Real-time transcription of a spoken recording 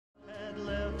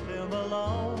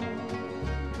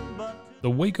The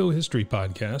Waco History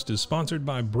Podcast is sponsored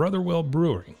by Brotherwell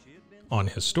Brewery on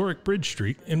Historic Bridge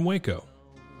Street in Waco.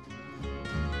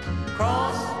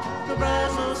 Cross the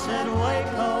Brazos at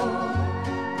Waco,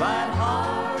 ride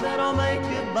hard and I'll make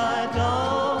it by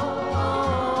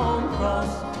dawn.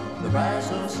 Cross the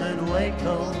Brazos at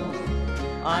Waco,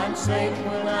 I'm safe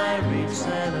when I reach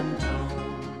San Antonio.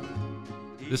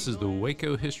 This is the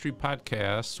Waco History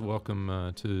Podcast.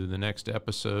 Welcome to the next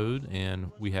episode,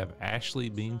 and we have Ashley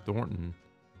Bean Thornton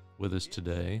with us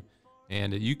today.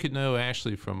 And you could know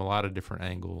Ashley from a lot of different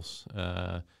angles.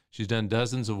 She's done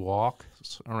dozens of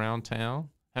walks around town.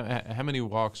 How many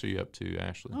walks are you up to,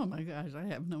 Ashley? Oh my gosh, I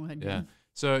have no idea. Yeah.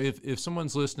 So if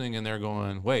someone's listening and they're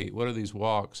going, wait, what are these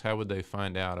walks? How would they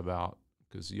find out about?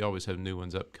 Because you always have new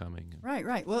ones upcoming.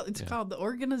 Right. Well, it's called the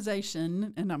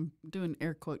organization, and I'm doing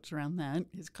air quotes around that.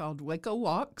 It's called Waco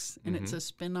Walks, and it's a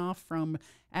spinoff from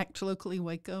Act Locally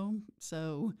Waco.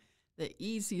 So the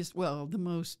the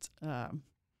most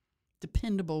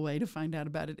dependable way to find out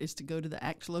about it is to go to the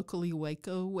Act Locally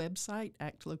Waco website,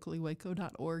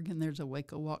 actlocallywaco.org, and there's a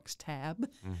Waco Walks tab.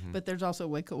 But there's also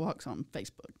Waco Walks on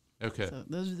Facebook. Okay. So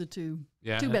those are the two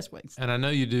best ways. And I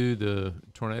know you do the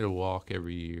tornado walk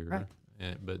every year. Right.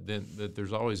 But then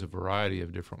there's always a variety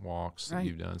of different walks that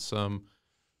you've done. Some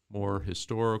more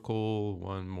historical,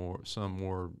 some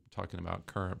more talking about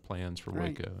current plans for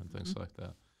Waco and things like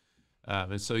that.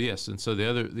 And so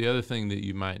the other thing that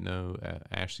you might know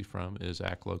Ashley from is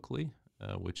Act Locally,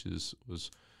 which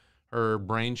was her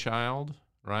brainchild,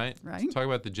 right? Right. So talk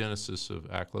about the genesis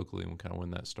of Act Locally and kind of when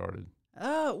that started.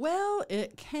 Well,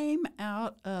 it came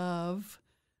out of.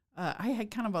 I had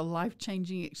kind of a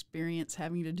life-changing experience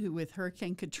having to do with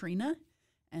Hurricane Katrina,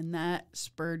 and that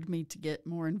spurred me to get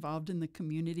more involved in the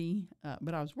community.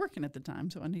 But I was working at the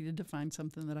time, so I needed to find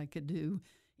something that I could do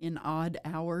in odd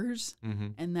hours.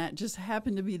 And that just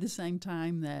happened to be the same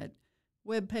time that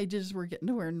web pages were getting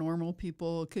to where normal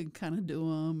people could kind of do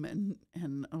them,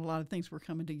 and a lot of things were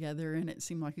coming together, and it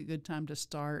seemed like a good time to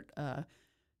start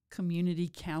community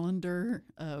calendar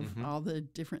of all the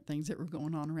different things that were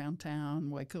going on around town.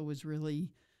 Waco was really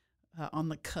on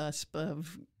the cusp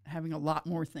of having a lot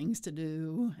more things to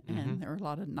do, and there were a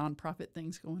lot of nonprofit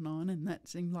things going on, and that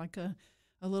seemed like a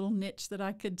little niche that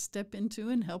I could step into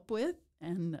and help with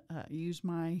and use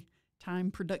my time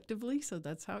productively. So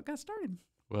that's how it got started.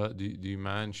 Well, do you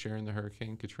mind sharing the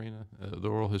Hurricane Katrina? The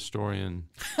oral historian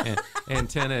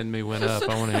antenna in me went up.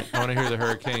 I want to hear the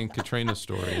Hurricane Katrina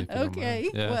story. Okay.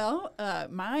 Yeah. Well,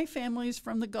 my family's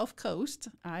from the Gulf Coast.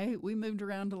 We moved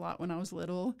around a lot when I was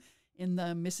little in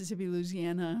the Mississippi,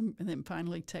 Louisiana, and then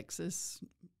finally Texas,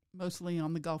 mostly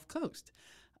on the Gulf Coast.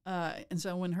 And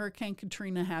so when Hurricane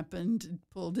Katrina happened, it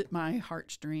pulled at my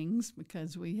heartstrings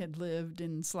because we had lived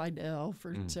in Slidell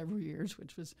for several years,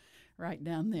 which was right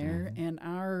down there. And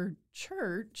our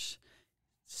church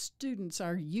students,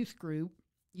 our youth group,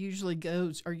 used to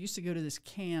go to this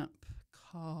camp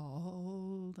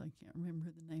called, I can't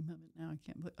remember the name of it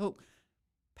now.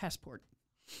 Passport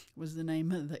was the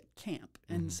name of the camp.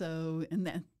 And so,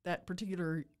 and that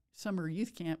particular summer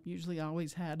youth camp usually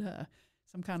always had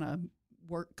some kind of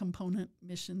work component,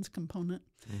 missions component.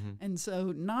 And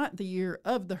so not the year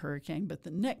of the hurricane, but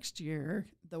the next year,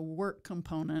 the work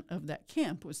component of that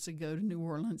camp was to go to New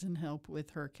Orleans and help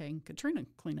with Hurricane Katrina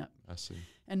cleanup. I see.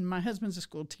 And my husband's a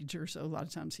school teacher, so a lot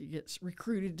of times he gets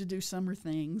recruited to do summer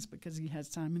things because he has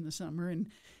time in the summer. And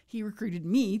he recruited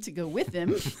me to go with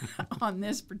him on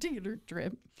this particular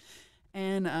trip.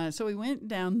 And so we went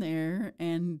down there,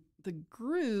 and the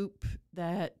group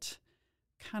that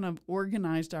kind of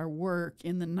organized our work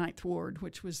in the 9th Ward,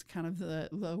 which was kind of the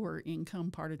lower income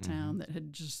part of town that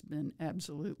had just been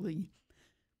absolutely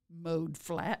mowed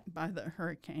flat by the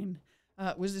hurricane,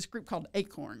 was this group called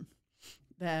Acorn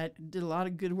that did a lot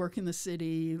of good work in the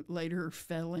city, later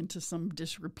fell into some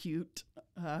disrepute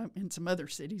in some other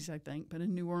cities, I think. But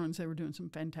in New Orleans, they were doing some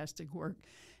fantastic work.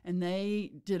 And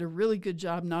they did a really good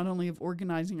job not only of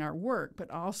organizing our work,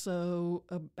 but also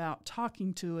about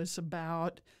talking to us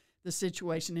about the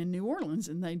situation in New Orleans.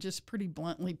 And they just pretty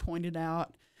bluntly pointed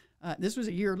out, this was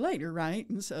a year later, right?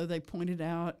 And so they pointed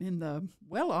out in the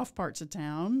well-off parts of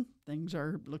town, things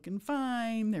are looking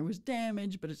fine. There was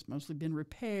damage, but it's mostly been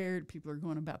repaired. People are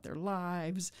going about their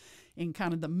lives. In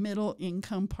kind of the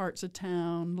middle-income parts of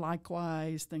town,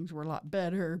 likewise, things were a lot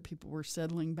better. People were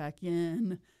settling back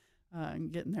in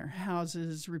and getting their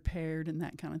houses repaired and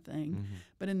that kind of thing.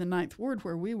 But in the 9th Ward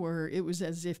where we were, it was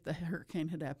as if the hurricane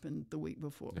had happened the week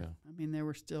before. Yeah. I mean, there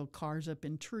were still cars up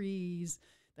in trees.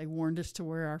 They warned us to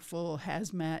wear our full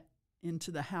hazmat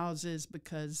into the houses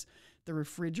because the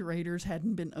refrigerators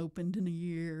hadn't been opened in a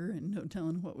year and no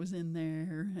telling what was in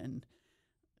there. And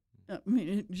I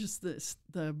mean,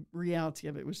 the reality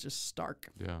of it was just stark.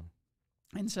 Yeah.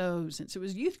 And so since it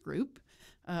was youth group,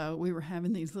 we were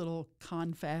having these little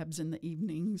confabs in the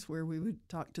evenings where we would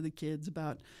talk to the kids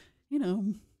about,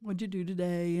 what'd you do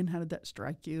today and how did that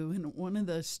strike you? And one of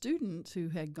the students who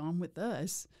had gone with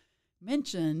us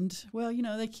mentioned, well,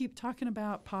 they keep talking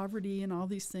about poverty and all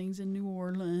these things in New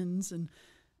Orleans,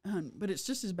 but it's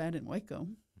just as bad in Waco.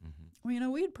 Mm-hmm.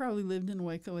 Well, we had probably lived in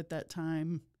Waco at that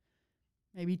time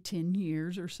maybe 10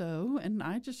 years or so, and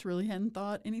I just really hadn't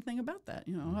thought anything about that.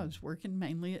 Mm-hmm. I was working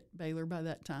mainly at Baylor by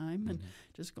that time, and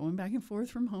just going back and forth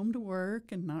from home to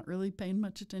work and not really paying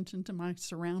much attention to my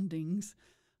surroundings.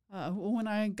 Well, when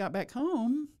I got back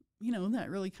home, that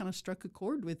really kind of struck a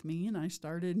chord with me, and I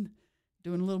started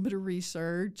doing a little bit of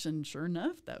research, and sure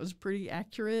enough, that was a pretty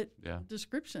accurate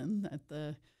description that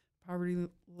the poverty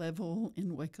level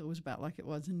in Waco was about like it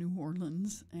was in New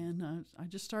Orleans. And I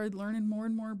just started learning more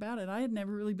and more about it. I had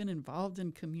never really been involved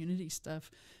in community stuff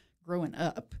growing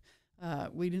up.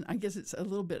 I guess it's a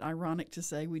little bit ironic to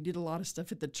say we did a lot of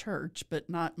stuff at the church, but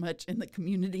not much in the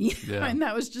community. Yeah. And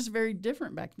that was just very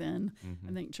different back then. Mm-hmm.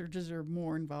 I think churches are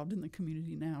more involved in the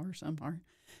community now, or some are.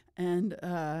 And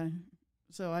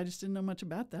so I just didn't know much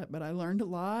about that, but I learned a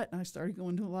lot. I started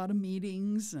going to a lot of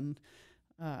meetings and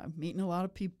meeting a lot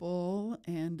of people.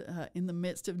 And in the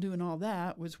midst of doing all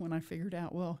that was when I figured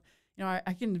out,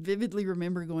 I can vividly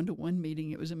remember going to one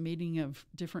meeting. It was a meeting of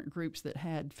different groups that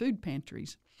had food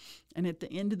pantries. And at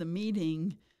the end of the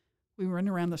meeting, we were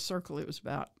running around the circle. It was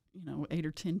about, 8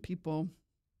 or 10 people.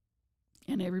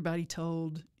 And everybody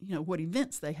told, what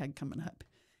events they had coming up.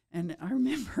 And I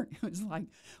remember it was like,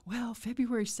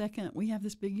 February 2nd, we have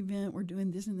this big event. We're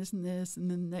doing this and this and this. And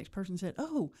then the next person said,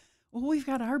 well, we've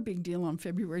got our big deal on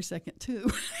February 2nd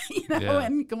too,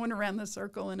 and going around the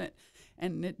circle, and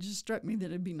it just struck me that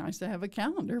it'd be nice to have a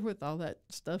calendar with all that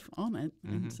stuff on it.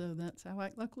 Mm-hmm. And so that's how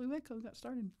Act Locally Waco got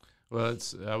started. Well,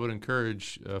 I would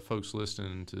encourage folks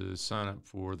listening to sign up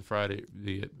for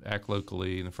the Act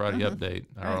Locally and the Friday update.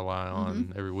 I rely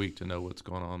on every week to know what's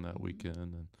going on that weekend.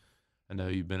 And I know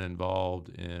you've been involved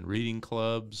in reading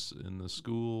clubs in the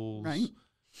schools. Right.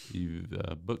 You've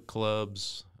book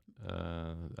clubs.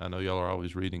 I know y'all are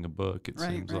always reading a book, it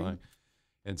seems like.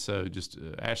 And so just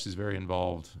Ashley's very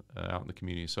involved out in the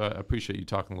community. So I appreciate you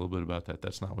talking a little bit about that.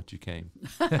 That's not what you came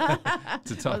to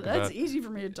talk about. That's easy for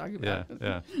me to talk about.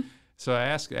 Yeah. So I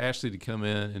asked Ashley to come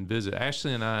in and visit.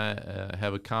 Ashley and I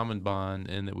have a common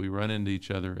bond in that we run into each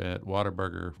other at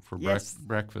Whataburger for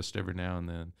breakfast every now and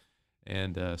then.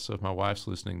 And so if my wife's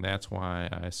listening, that's why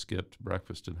I skipped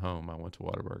breakfast at home. I went to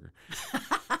Whataburger.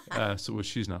 So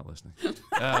she's not listening.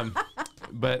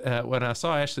 But when I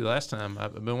saw Ashley last time,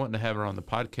 I've been wanting to have her on the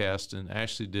podcast, and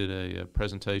Ashley did a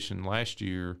presentation last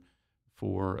year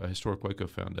for a Historic Waco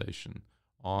Foundation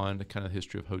on the kind of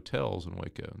history of hotels in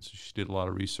Waco. And so she did a lot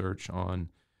of research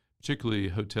on particularly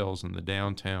hotels in the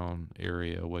downtown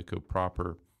area, Waco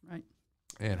proper. Right.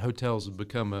 And hotels have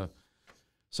become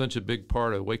such a big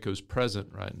part of Waco's present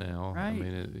right now. Right. I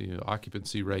mean,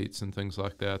 occupancy rates and things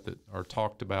like that are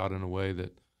talked about in a way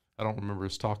that I don't remember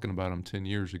us talking about them 10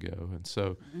 years ago. And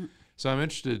so I'm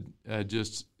interested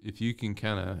just if you can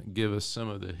kind of give us some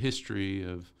of the history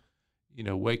of,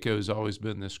 Waco's always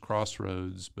been this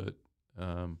crossroads, but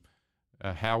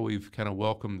how we've kind of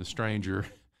welcomed the stranger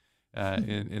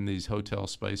in these hotel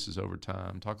spaces over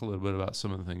time. Talk a little bit about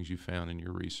some of the things you found in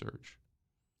your research.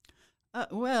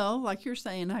 Like you're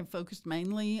saying, I focused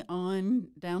mainly on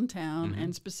downtown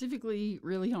and specifically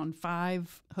really on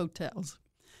 5 hotels.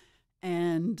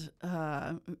 And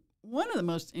one of the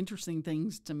most interesting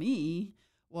things to me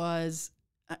was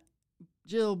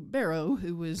Jill Barrow,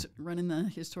 who was running the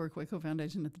Historic Waco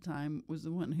Foundation at the time, was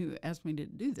the one who asked me to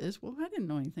do this. Well, I didn't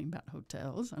know anything about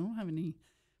hotels. I don't have any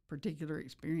particular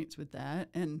experience with that.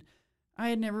 And I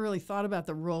had never really thought about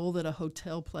the role that a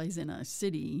hotel plays in a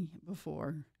city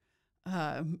before.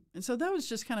 And so that was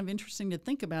just kind of interesting to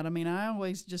think about. I mean, I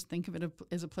always just think of it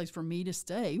as a place for me to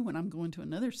stay when I'm going to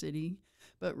another city.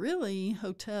 But really,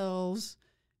 hotels,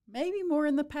 maybe more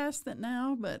in the past than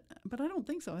now, but I don't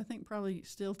think so. I think probably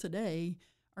still today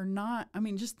are not. I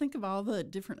mean, just think of all the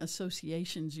different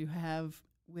associations you have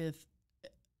with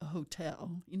a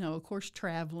hotel. Of course,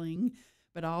 traveling,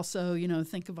 but also,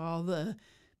 think of all the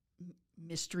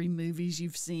mystery movies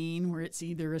you've seen where it's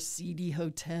either a seedy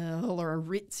hotel or a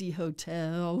ritzy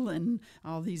hotel and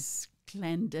all these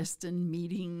clandestine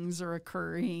meetings are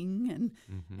occurring.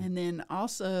 And then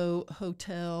also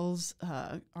hotels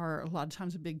are a lot of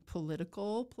times a big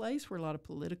political place where a lot of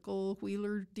political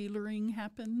wheeler-dealering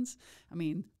happens. I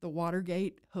mean, the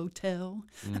Watergate Hotel,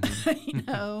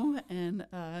 and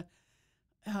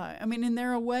I mean, and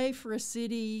they're a way for a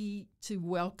city to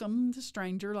welcome the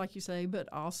stranger, like you say,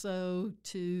 but also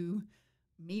to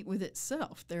meet with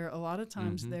itself. They're a lot of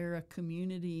times they're a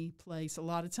community place. A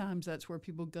lot of times that's where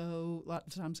people go. A lot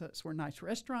of times that's where nice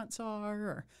restaurants are,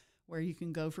 or where you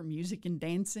can go for music and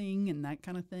dancing and that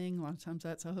kind of thing. A lot of times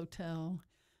that's a hotel.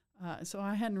 So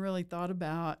I hadn't really thought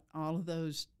about all of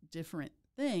those different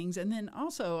things. And then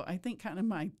also, I think kind of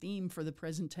my theme for the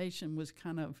presentation was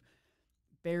kind of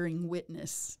bearing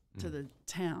witness to the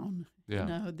town. Yeah. You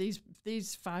know,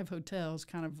 these 5 hotels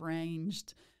kind of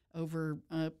ranged over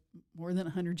more than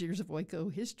 100 years of Waco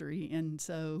history. And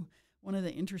so one of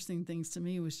the interesting things to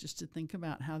me was just to think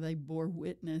about how they bore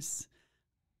witness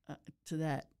to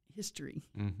that history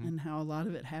and how a lot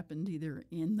of it happened either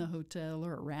in the hotel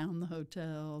or around the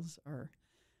hotels. Or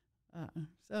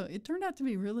so it turned out to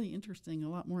be really interesting, a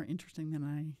lot more interesting than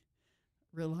I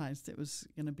realized it was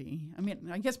going to be. I mean,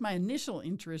 I guess my initial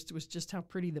interest was just how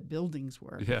pretty the buildings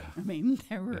were. Yeah. I mean,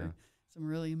 there were some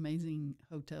really amazing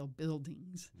hotel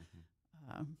buildings.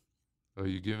 Well,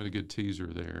 you're giving a good teaser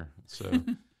there. So,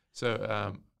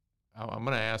 I'm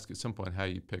going to ask at some point how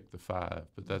you picked the 5,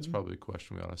 but that's probably a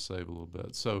question we ought to save a little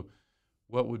bit. So,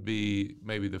 what would be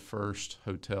maybe the first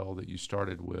hotel that you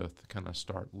started with to kind of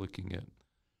start looking at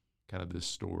kind of this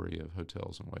story of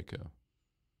hotels in Waco?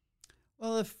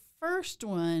 Well, the first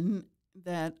one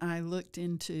that I looked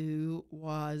into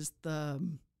was the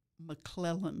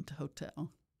McClelland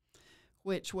Hotel,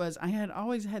 which was, I had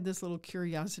always had this little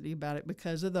curiosity about it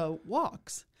because of the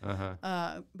walks.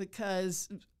 Because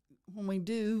when we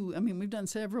do, I mean, we've done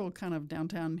several kind of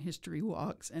downtown history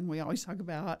walks, and we always talk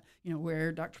about, you know,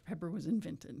 where Dr. Pepper was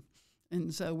invented.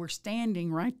 And so we're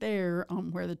standing right there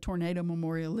on where the Tornado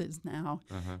Memorial is now,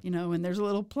 you know, and there's a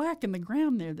little plaque in the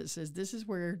ground there that says this is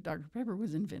where Dr. Pepper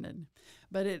was invented.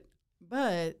 But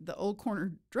the old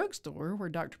corner drugstore where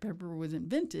Dr. Pepper was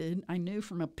invented, I knew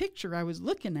from a picture I was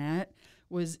looking at,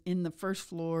 was in the first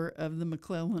floor of the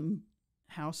McClelland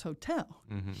House Hotel.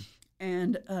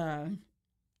 And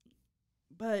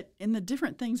but in the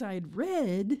different things I had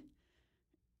read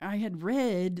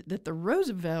that the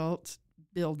Roosevelt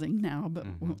building now, but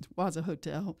was a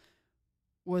hotel,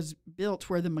 was built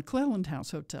where the McClelland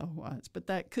House Hotel was, but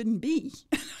that couldn't be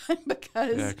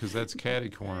because that's catty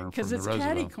corner. Because it's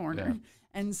catty corner,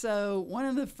 and so one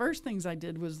of the first things I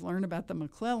did was learn about the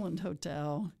McClelland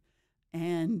Hotel,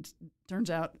 and turns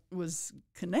out was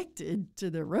connected to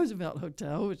the Roosevelt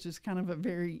Hotel, which is kind of a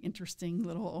very interesting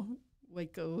little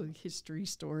Waco history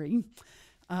story.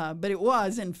 But it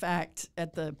was, in fact,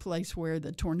 at the place where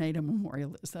the Tornado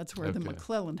Memorial is. That's where the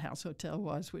McClelland House Hotel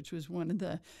was, which was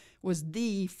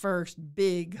the first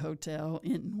big hotel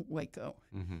in Waco.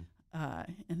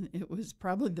 And it was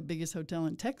probably the biggest hotel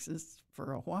in Texas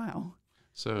for a while.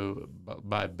 So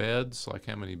by beds, like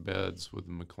how many beds would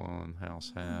the McClelland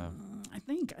House have? I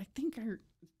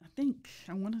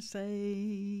want to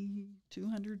say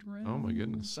 200 rooms. Oh my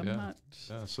goodness!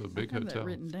 So a big I have hotel. That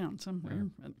written down somewhere,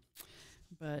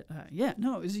 but it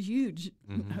was a huge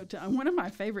hotel. One of my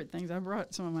favorite things, I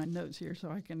brought some of my notes here so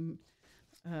I can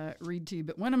read to you.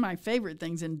 But one of my favorite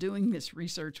things in doing this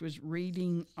research was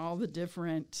reading all the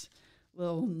different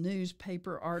little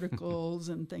newspaper articles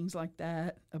and things like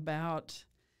that about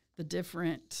the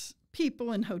different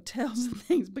people in hotels and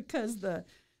things, because the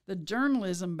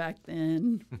journalism back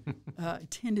then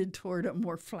tended toward a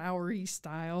more flowery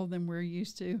style than we're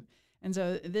used to. And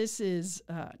so this is,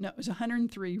 it was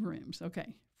 103 rooms.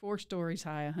 Okay, 4 stories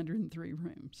high, 103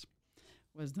 rooms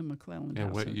was the McClelland House.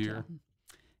 And what Hotel. year?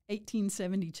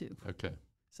 1872. Okay.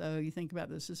 So you think about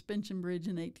the suspension bridge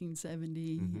in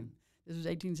 1870. This was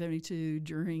 1872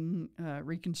 during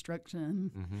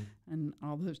Reconstruction, and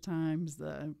all those times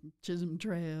the Chisholm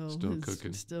Trail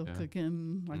still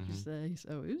cooking, like you say.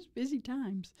 So it was busy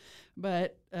times,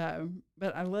 but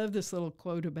I love this little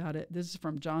quote about it. This is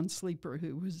from John Sleeper,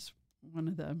 who was one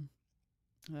of the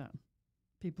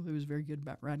people who was very good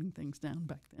about writing things down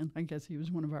back then. I guess he was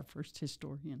one of our first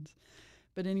historians.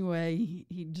 But anyway,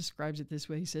 he describes it this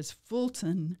way. He says,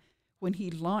 Fulton, when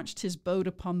he launched his boat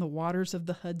upon the waters of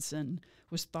the Hudson,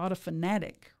 was thought a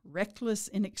fanatic, reckless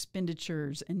in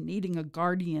expenditures, and needing a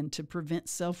guardian to prevent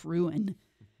self-ruin.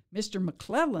 Mr.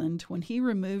 McClelland, when he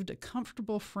removed a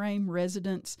comfortable frame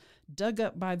residence, dug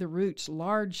up by the roots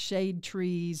large shade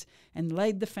trees, and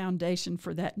laid the foundation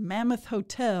for that mammoth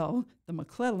hotel, the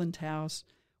McClelland House,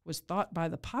 was thought by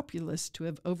the populace to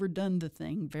have overdone the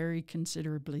thing very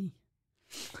considerably.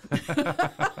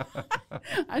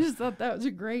 I just thought that was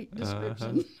a great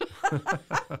description.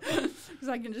 Because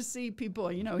I can just see people,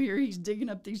 here he's digging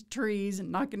up these trees and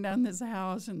knocking down this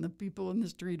house, and the people in the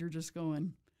street are just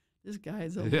going, this guy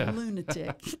is a Yeah.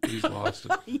 lunatic. He's lost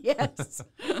it. Yes.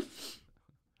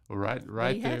 Well,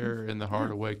 right he there hadn't. in the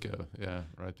heart of Waco. Yeah,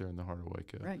 right there in the heart of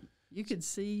Waco. Right. You could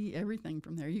see everything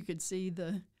from there. You could see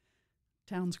the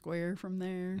town square from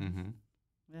there. Mm-hmm.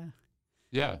 Yeah.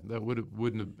 Yeah, that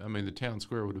wouldn't have. I mean, the town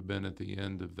square would have been at the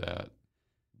end of that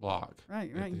block. Right.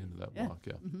 At Right. the end of that Yeah. block.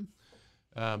 Yeah.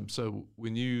 Mm-hmm. So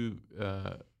when you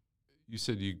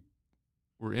said you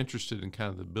were interested in kind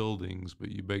of the buildings,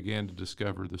 but you began to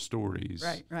discover the stories.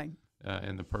 Right. Right.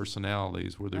 And the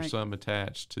personalities. Were there Right. some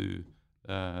attached to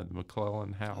the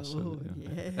McClellan house? Oh,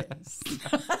 yes.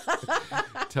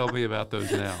 Tell me about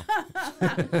those now.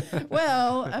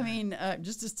 Well, I mean,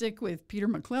 just to stick with Peter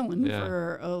McClellan Yeah.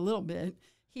 for a little bit,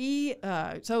 he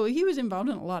was involved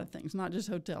in a lot of things, not just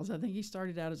hotels. I think he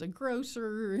started out as a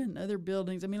grocer and other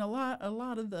buildings. I mean, a lot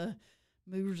of the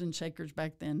movers and shakers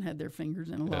back then had their fingers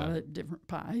in a lot of different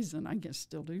pies, and I guess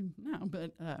still do now.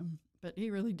 But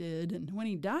he really did. And when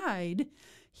he died,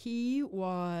 he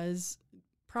was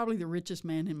probably the richest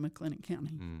man in McLennan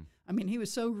County. Mm. I mean, he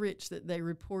was so rich that they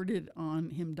reported on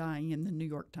him dying in the New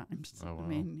York Times. Oh, wow. I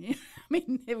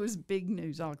mean, it was big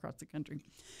news all across the country.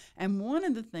 And one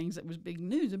of the things that was big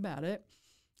news about it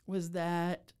was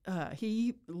that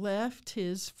he left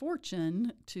his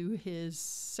fortune to his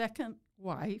second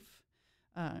wife.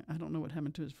 I don't know what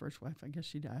happened to his first wife. I guess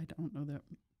she died. I don't know that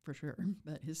for sure.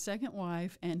 But his second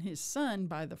wife and his son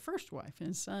by the first wife. And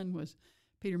his son was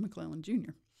Peter McClellan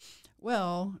Jr.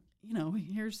 Well, you know,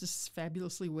 here's this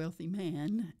fabulously wealthy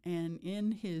man, and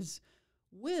in his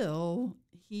will,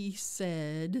 he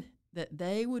said that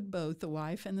they would both, the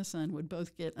wife and the son, would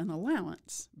both get an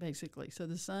allowance, basically. So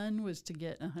the son was to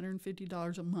get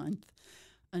 $150 a month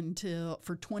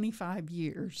for 25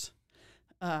 years.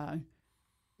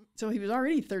 So he was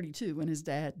already 32 when his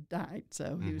dad died.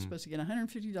 So he was supposed to get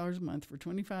 $150 a month for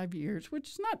 25 years, which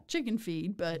is not chicken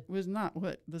feed, but was not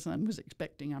what the son was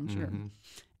expecting, I'm sure.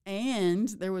 And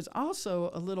there was also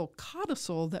a little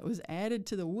codicil that was added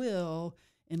to the will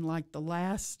in like the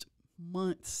last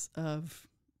months of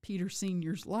Peter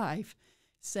Sr.'s life,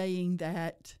 saying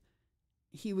that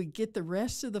he would get the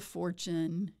rest of the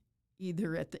fortune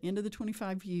either at the end of the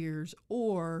 25 years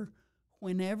or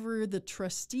whenever the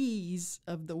trustees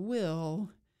of the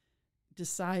will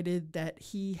decided that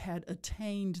he had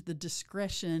attained the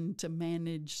discretion to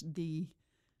manage the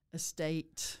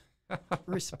estate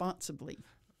responsibly.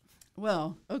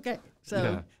 Well, okay.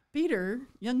 So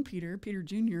young Peter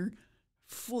Jr.,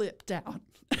 flipped out,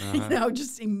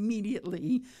 just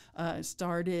immediately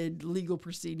started legal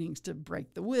proceedings to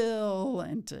break the will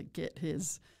and to get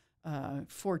his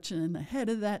fortune ahead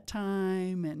of that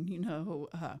time. And,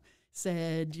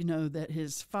 said, that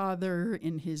his father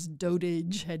in his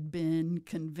dotage had been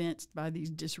convinced by these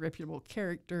disreputable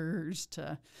characters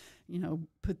to,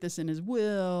 put this in his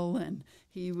will. And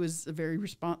he was a very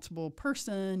responsible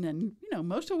person. And,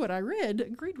 most of what I read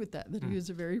agreed with that he was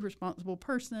a very responsible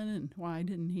person. And why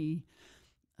didn't he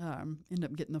end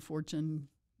up getting the fortune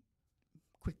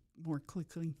more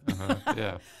quickly?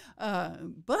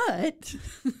 But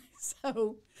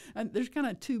so there's kind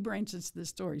of two branches to this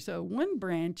story. So one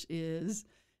branch is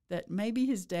that maybe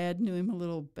his dad knew him a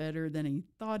little better than he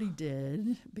thought he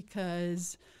did,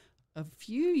 because a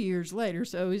few years later,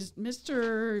 so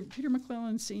Mr. Peter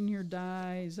McClellan Sr.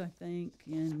 dies, I think,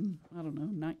 in,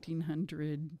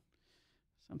 1900,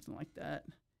 something like that.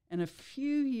 And a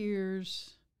few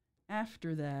years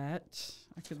after that,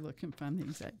 I could look and find the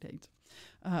exact dates,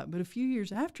 but a few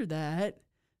years after that,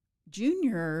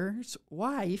 Junior's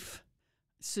wife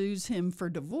sues him for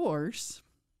divorce.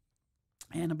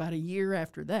 And about a year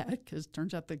after that, because it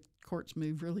turns out the courts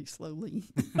move really slowly,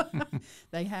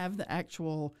 they have the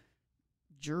actual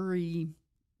jury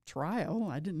trial.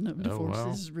 I didn't know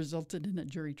divorces resulted in a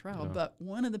jury trial. No. But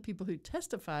one of the people who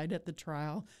testified at the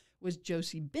trial was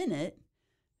Josie Bennett,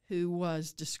 who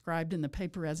was described in the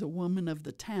paper as a woman of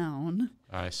the town.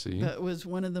 I see. But was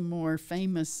one of the more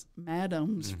famous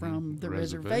madams from the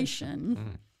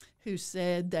reservation, who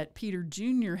said that Peter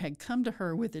Jr. had come to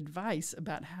her with advice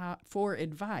about how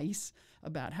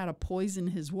to poison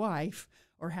his wife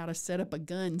or how to set up a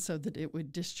gun so that it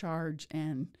would discharge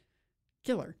and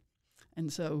kill her.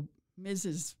 And so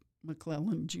Mrs.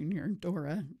 McClellan Jr.,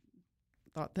 Dora,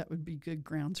 thought that would be good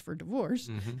grounds for divorce.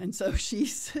 And so she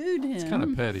sued him. It's kind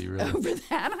of petty, really. Over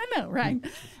that, I know, right?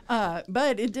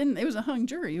 But it didn't. It was a hung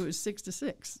jury. It was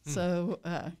 6-6.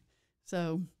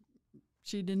 So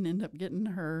she didn't end up getting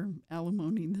her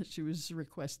alimony that she was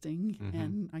requesting.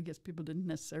 And I guess people didn't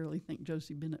necessarily think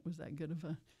Josie Bennett was that good of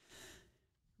a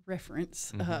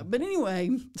reference. But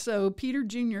anyway, so Peter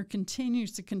Jr.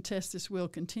 continues to contest this will,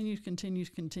 continues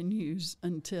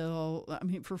until,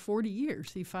 for 40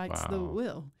 years he fights the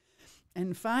will.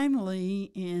 And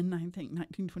finally, in, I think,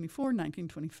 1924,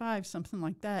 1925, something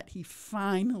like that, he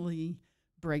finally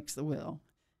breaks the will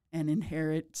and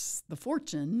inherits the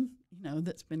fortune,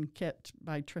 that's been kept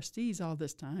by trustees all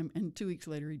this time. And 2 weeks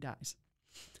later, he dies.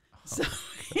 So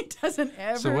he doesn't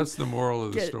ever. So what's the moral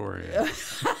of the story? Well,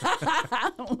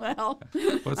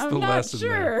 what's I'm the not lesson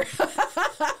sure.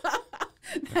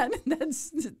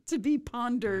 That's to be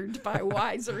pondered by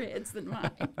wiser heads than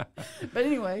mine. But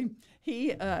anyway,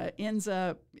 he ends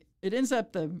up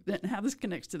how this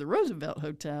connects to the Roosevelt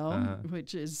Hotel,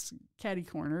 which is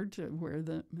catty-cornered to where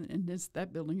that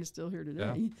building is still here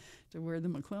today, to where the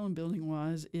McClellan building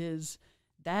was, is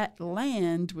that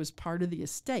land was part of the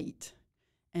estate.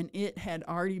 And it had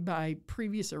already, by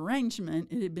previous arrangement,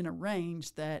 it had been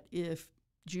arranged that if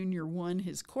Junior won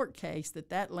his court case,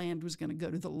 that land was going to go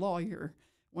to the lawyer,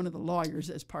 one of the lawyers,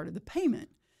 as part of the payment.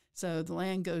 So the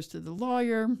land goes to the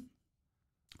lawyer.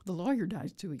 The lawyer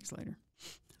dies 2 weeks later.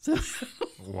 So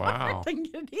wow. I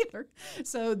didn't get it either.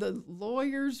 So the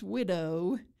lawyer's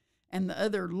widow and the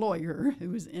other lawyer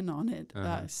who was in on it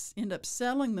end up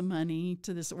selling the money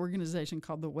to this organization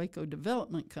called the Waco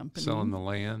Development Company. Selling the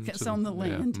land? Selling the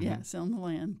land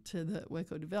to the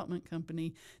Waco Development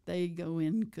Company. They go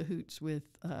in cahoots with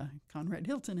Conrad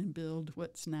Hilton and build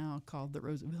what's now called the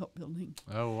Roosevelt Building.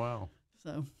 Oh, wow.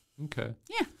 So. Okay.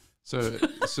 Yeah. So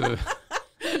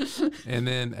and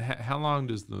then how long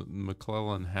does the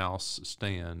McClellan house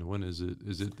stand? When is it?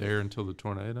 Is it there until the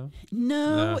tornado?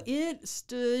 No, it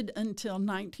stood until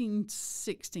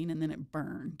 1916 and then it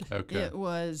burned. Okay. It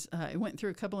was, it went through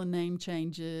a couple of name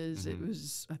changes. It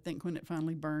was, I think when it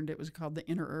finally burned, it was called the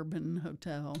Interurban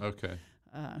Hotel. Okay.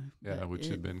 Which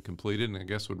had been completed and I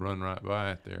guess would run right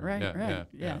by it there. Right.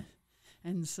 Yeah.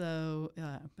 And so,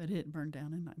 but it burned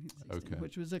down in 1960,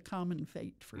 which was a common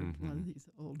fate for a lot of these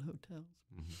old hotels.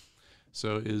 Mm-hmm.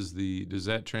 So does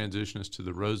that transition us to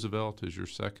the Roosevelt as your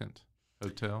second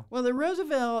hotel? Well, the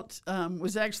Roosevelt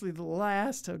was actually the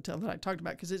last hotel that I talked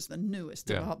about because it's the newest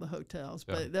of all the hotels.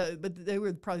 Yeah. But they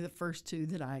were probably the first two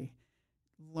that I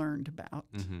learned about,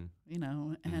 and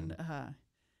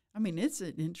it's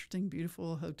an interesting,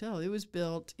 beautiful hotel. It was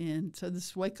built so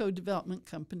this Waco Development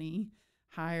Company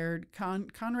hired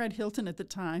Conrad Hilton at the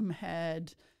time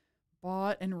had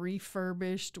bought and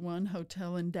refurbished one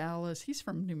hotel in Dallas. He's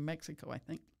from New Mexico, I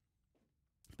think.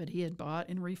 But he had bought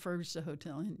and refurbished a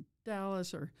hotel in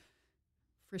Dallas or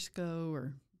Frisco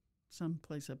or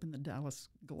someplace up in the Dallas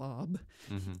glob.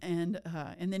 And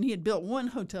then he had built one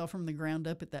hotel from the ground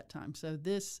up at that time. So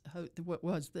this, what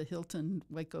was the Hilton,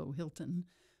 Waco Hilton,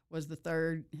 was the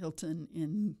third Hilton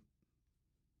in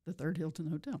the third Hilton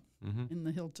hotel in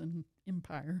the Hilton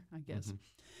Empire, I guess.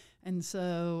 And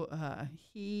so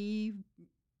he,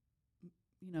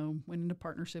 went into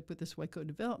partnership with this Waco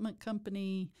Development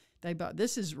Company. They bought,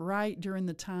 this is right during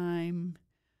the time,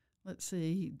 let's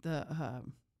see, so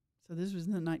this was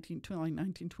in the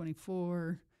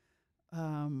 1924.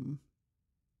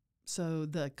 So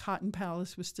the Cotton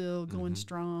Palace was still going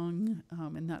strong,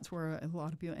 and that's where a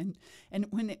lot of people, and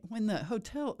when the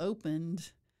hotel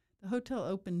opened,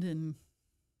 in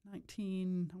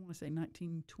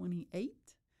 1928.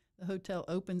 The hotel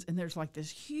opens, and there's like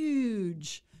this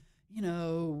huge,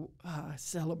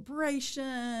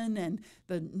 celebration, and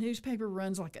the newspaper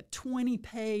runs like a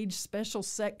 20-page special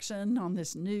section on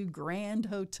this new grand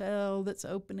hotel that's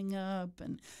opening up,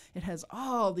 and it has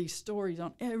all these stories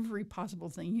on every possible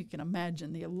thing you can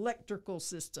imagine, the electrical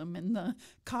system and the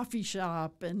coffee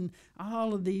shop and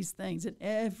all of these things, and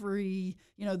every,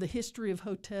 the history of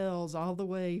hotels all the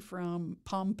way from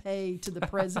Pompeii to the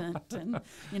present, and,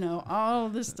 all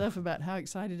this stuff about how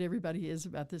excited everybody is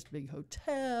about this big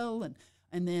hotel,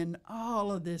 and then all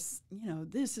of this,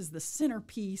 this is the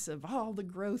centerpiece of all the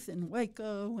growth in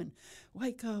Waco, and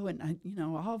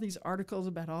all these articles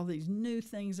about all these new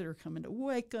things that are coming to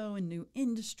Waco, and new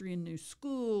industry, and new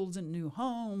schools, and new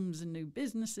homes, and new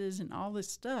businesses, and all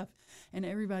this stuff. And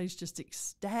everybody's just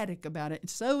ecstatic about it.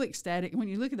 It's so ecstatic. When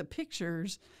you look at the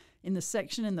pictures in the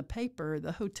section in the paper,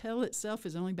 the hotel itself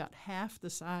is only about half the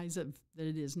size that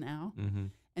it is now.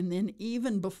 And then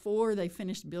even before they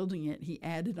finished building it, he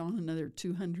added on another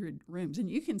 200 rooms.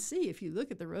 And you can see, if you look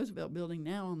at the Roosevelt building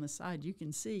now on the side, you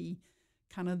can see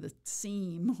kind of the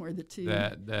seam where the two...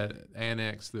 That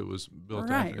annex that was built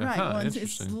right, after. Right, Huh, well,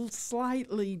 it's a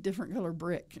slightly different color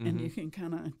brick, and you can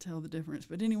kind of tell the difference.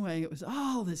 But anyway, it was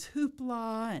all this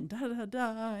hoopla and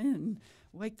da-da-da, and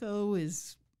Waco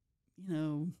is,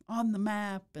 on the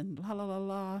map, and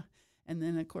la-la-la-la. And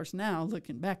then, of course, now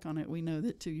looking back on it, we know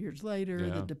that 2 years later,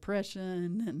 the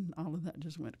Depression and all of that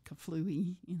just went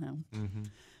kaflooey, you know. Mm-hmm.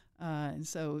 And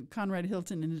so Conrad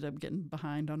Hilton ended up getting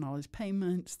behind on all his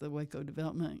payments. The Waco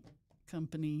Development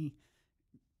Company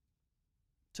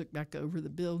took back over the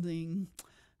building,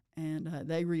 and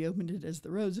they reopened it as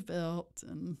the Roosevelt.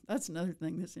 And that's another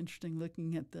thing that's interesting,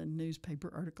 looking at the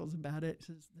newspaper articles about it.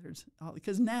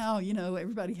 Because now, you know,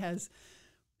 everybody has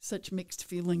such mixed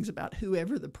feelings about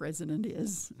whoever the president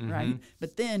is, right?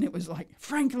 But then it was like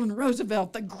Franklin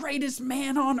Roosevelt, the greatest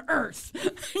man on earth.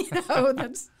 You know,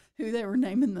 that's who they were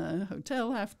naming the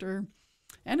hotel after.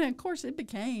 And, of course, it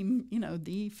became, you know,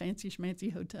 the fancy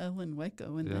schmancy hotel in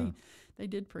Waco. And they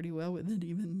did pretty well with it,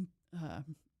 even,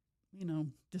 you know,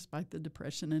 despite the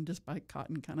Depression and despite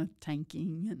cotton kind of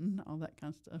tanking and all that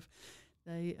kind of stuff.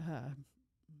 They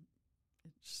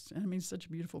it's such a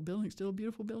beautiful building. Still a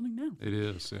beautiful building now. It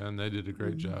is, and they did a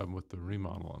great job with the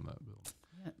remodel on that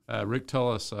building. Rick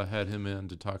Tullis had him in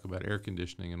to talk about air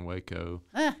conditioning in Waco,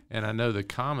 and I know the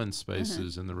common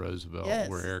spaces in the Roosevelt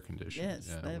were air conditioned,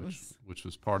 which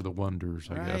was part of the wonders,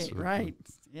 I guess, of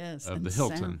the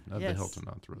Hilton, the Hilton,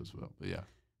 not the Roosevelt. But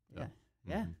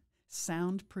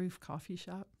soundproof coffee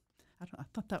shop. I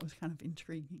thought that was kind of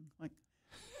intriguing. Like,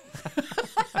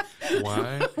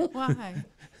 why? Why?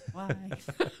 But,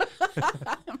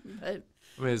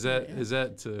 I mean, is that?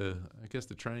 I guess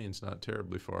the train's not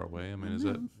terribly far away. I mean, is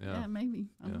that? Yeah, maybe.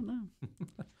 I don't know.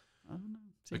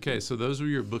 Okay, so those were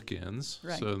your bookends.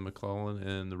 Right. So the McClellan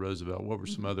and the Roosevelt. What were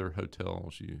some other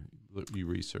hotels you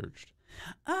researched?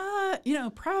 You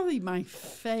know, probably my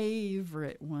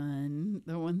favorite one,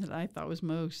 the one that I thought was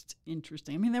most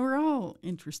interesting. I mean, they were all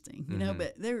interesting, you know,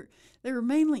 but they were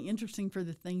mainly interesting for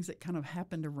the things that kind of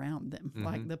happened around them.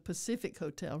 Like the Pacific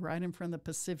Hotel, right in front of the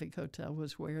Pacific Hotel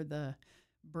was where the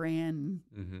Brand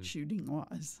shooting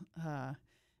was.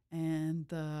 And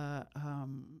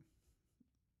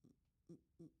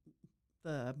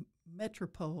the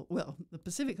Metropole, well, the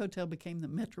Pacific Hotel became the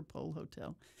Metropole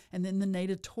Hotel. And then the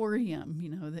Natatorium, you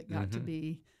know, that got to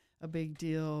be a big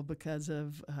deal because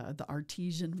of the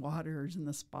artesian waters and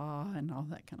the spa and all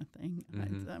that kind of thing.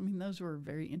 I mean, those were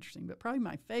very interesting. But probably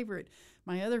my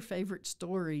other favorite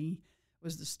story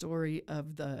was the story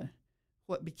of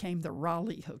what became the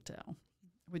Raleigh Hotel,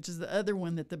 which is the other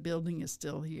one that the building is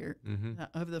still here.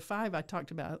 Of the five I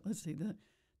talked about, let's see, the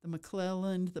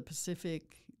McClellan, the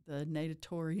Pacific, the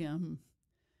Natatorium,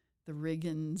 the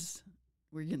Riggins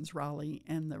Raleigh,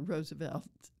 and the Roosevelt.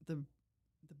 The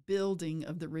building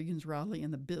of the Riggins Raleigh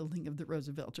and the building of the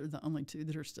Roosevelt are the only two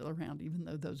that are still around, even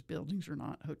though those buildings are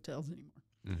not hotels anymore.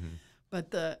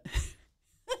 But the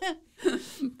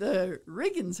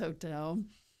Riggins Hotel,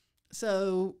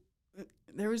 so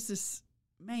there was this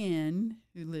man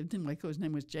who lived in Waco. His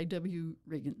name was J.W.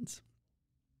 Riggins.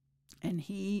 And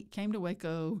he came to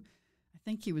Waco. I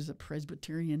think he was a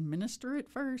Presbyterian minister at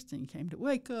first, and he came to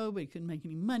Waco, but he couldn't make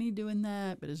any money doing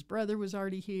that. But his brother was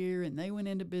already here, and they went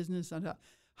into business at a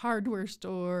hardware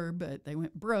store, but they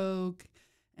went broke,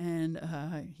 and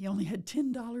he only had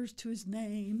 $10 to his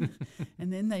name.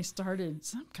 And then they started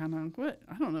some kind of, I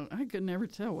don't know, I could never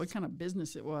tell what kind of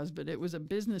business it was, but it was a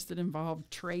business that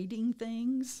involved trading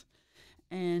things.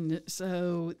 And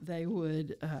so they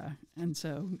would, and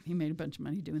so he made a bunch of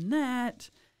money doing that.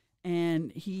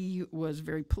 And he was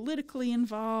very politically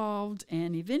involved,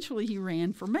 and eventually he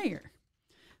ran for mayor.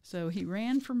 So he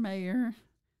ran for mayor.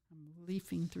 I'm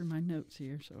leafing through my notes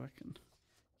here so I can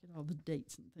get all the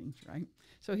dates and things right.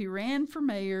 So he ran for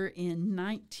mayor in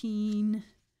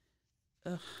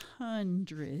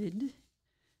 1900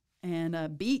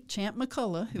 and beat Champ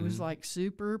McCullough, who was like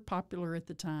super popular at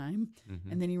the time.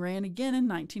 And then he ran again in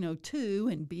 1902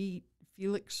 and beat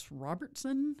Felix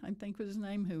Robertson, I think was his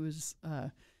name, who was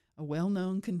a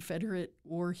well-known Confederate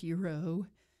war hero.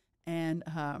 And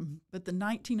but the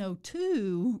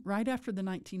 1902, right after the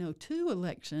 1902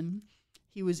 election,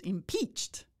 he was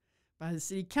impeached by the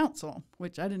city council,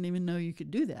 which I didn't even know you could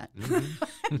do that.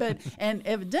 And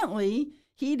evidently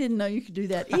he didn't know you could do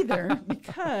that either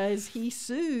because he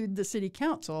sued the city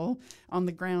council on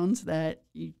the grounds that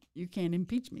you can't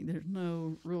impeach me. There's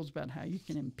no rules about how you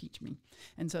can impeach me.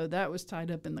 And so that was tied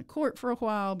up in the court for a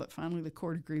while, but finally the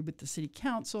court agreed with the city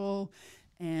council,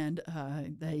 and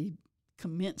they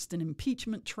commenced an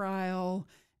impeachment trial,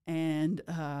 and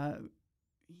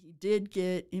he did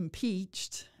get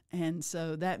impeached. And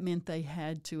so that meant they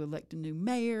had to elect a new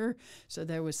mayor. So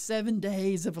there was 7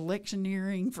 days of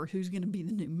electioneering for who's going to be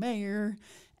the new mayor.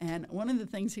 And one of the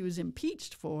things he was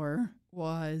impeached for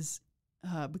was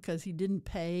because he didn't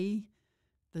pay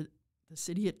the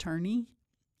city attorney,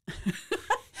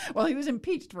 Well, he was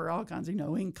impeached for all kinds,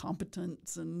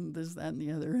 incompetence and this, that, and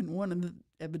the other. And one of the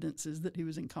evidences that he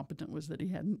was incompetent was that he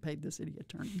hadn't paid the city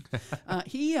attorney.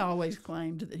 He always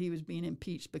claimed that he was being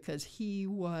impeached because he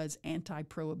was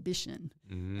anti-prohibition.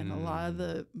 And a lot of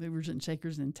the movers and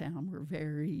shakers in town were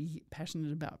very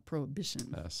passionate about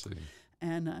prohibition. I see.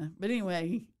 And but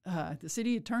anyway, the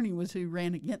city attorney was who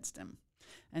ran against him.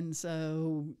 And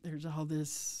so there's all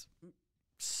this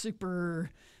super,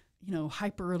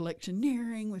 hyper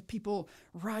electioneering with people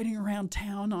riding around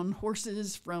town on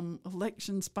horses from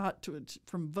election spot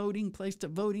from voting place to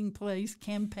voting place,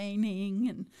 campaigning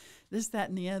and this, that,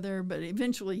 and the other. But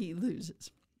eventually he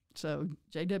loses. So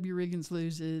J.W. Riggins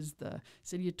loses. The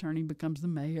city attorney becomes the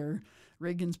mayor.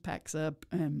 Riggins packs up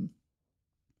and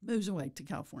moves away to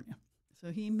California.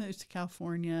 So he moves to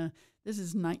California. This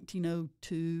is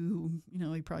 1902.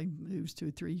 He probably moves 2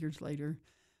 or 3 years later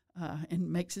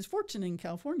and makes his fortune in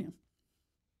California.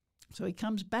 So he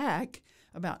comes back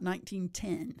about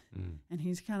 1910, and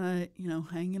he's kind of,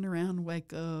 hanging around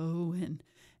Waco.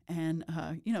 And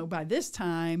by this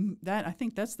time, I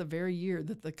think that's the very year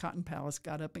that the Cotton Palace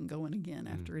got up and going again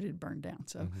after it had burned down.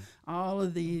 So all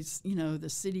of these, the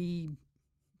city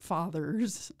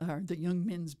fathers, or the Young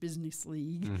Men's Business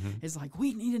League, is like,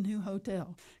 we need a new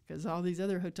hotel because all these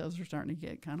other hotels are starting to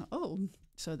get kind of old.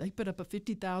 So they put up a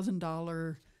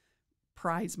 $50,000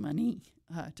 prize money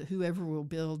to whoever will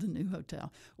build a new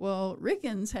hotel. Well,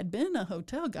 Riggins had been a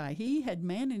hotel guy. He had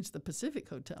managed the Pacific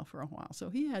Hotel for a while, so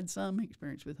he had some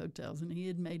experience with hotels, and he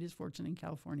had made his fortune in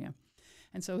California.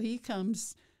 And so he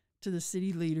comes to the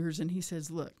city leaders and he says,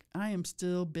 look, I am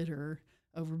still bitter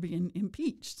over being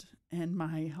impeached, and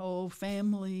my whole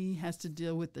family has to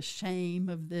deal with the shame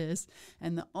of this,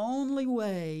 and the only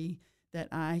way that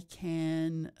I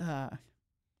can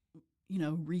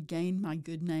regain my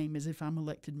good name is if I'm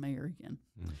elected mayor again.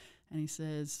 And he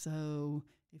says, so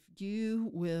if you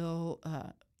will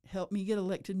help me get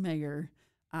elected mayor,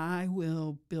 I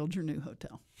will build your new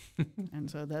hotel. And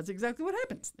so that's exactly what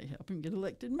happens. They help him get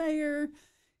elected mayor.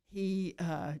 He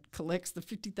collects the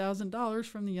 $50,000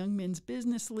 from the Young Men's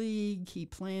Business League. He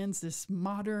plans this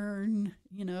modern,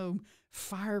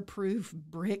 fireproof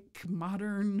brick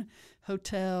modern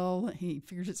hotel. He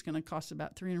figures it's going to cost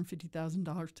about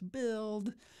 $350,000 to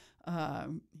build.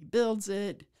 He builds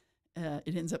it.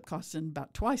 It ends up costing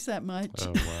about twice that much.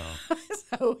 Oh, wow.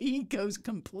 So he goes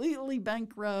completely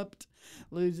bankrupt,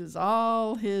 loses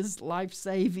all his life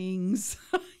savings.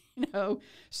 He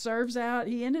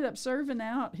ended up serving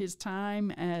out his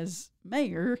time as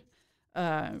mayor,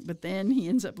 but then he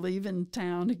ends up leaving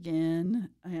town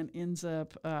again and ends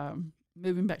up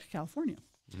moving back to California.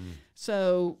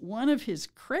 So one of his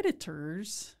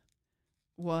creditors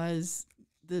was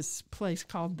this place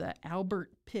called the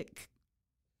Albert Pick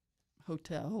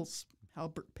Hotels.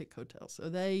 So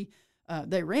they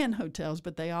ran hotels,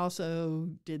 but they also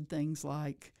did things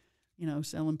like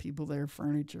selling people their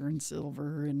furniture and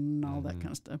silver and all that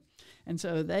kind of stuff. And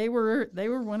so they were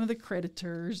one of the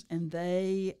creditors, and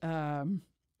they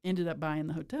ended up buying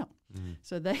the hotel.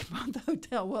 So they bought the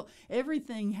hotel. Well,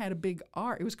 everything had a big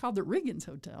R. It was called the Riggins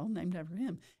Hotel, named after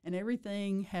him. And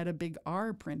everything had a big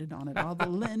R printed on it. All the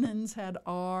linens had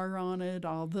R on it.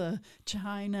 All the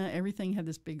china, everything had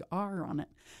this big R on it.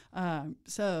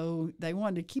 So they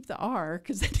wanted to keep the R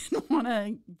because they didn't want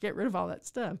to get rid of all that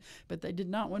stuff. But they did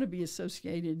not want to be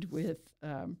associated with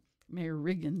Mayor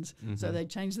Riggins. So they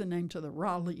changed the name to the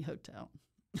Raleigh Hotel.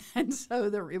 And so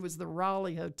it was the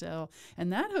Raleigh Hotel.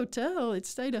 And that hotel, it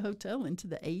stayed a hotel into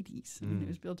the 80s. I mean, it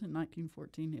was built in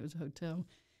 1914. It was a hotel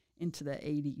into the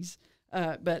 80s.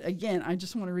 But again, I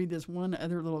just want to read this one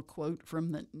other little quote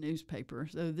from the newspaper.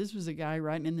 So this was a guy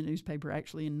writing in the newspaper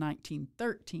actually in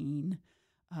 1913.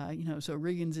 So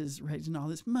Riggins is raising all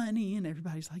this money, and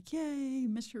everybody's like, yay,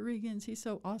 Mr. Riggins, he's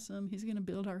so awesome. He's going to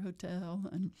build our hotel.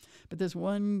 But this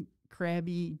one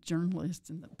crabby journalist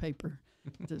in the paper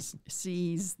just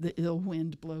sees the ill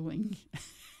wind blowing.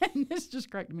 And this just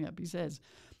cracked me up. He says,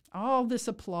 all this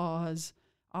applause,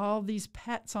 all these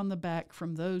pats on the back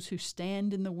from those who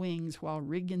stand in the wings while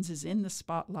Riggins is in the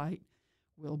spotlight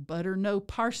will butter no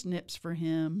parsnips for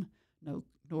him,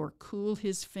 nor cool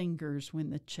his fingers when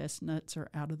the chestnuts are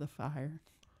out of the fire.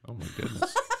 Oh, my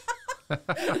goodness.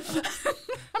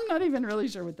 I'm not even really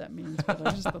sure what that means, but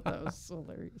I just thought that was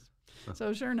hilarious.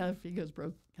 So sure enough, he goes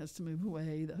broke, has to move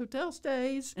away. The hotel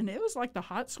stays, and it was like the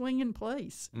hot swinging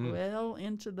place well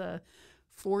into the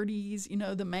 40s.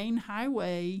 The main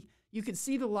highway, you could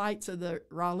see the lights of the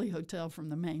Raleigh Hotel from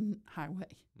the main highway.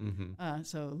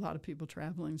 So a lot of people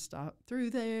traveling stopped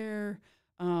through there.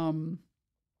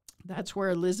 That's where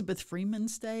Elizabeth Freeman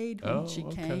stayed when she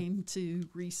came to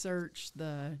research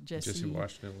the Jesse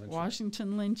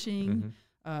Washington lynching.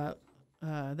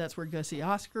 That's where Gussie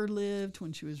Oscar lived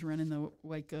when she was running the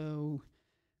Waco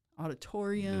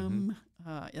Auditorium.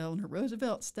 Eleanor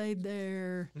Roosevelt stayed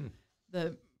there.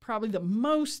 Probably the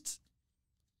most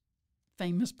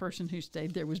famous person who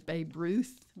stayed there was Babe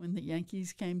Ruth when the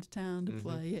Yankees came to town to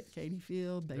play at Katie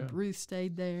Field. Babe Ruth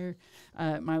stayed there.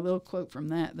 My little quote from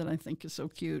that I think is so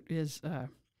cute is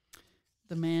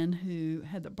the man who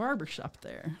had the barber shop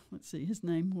there. Let's see, his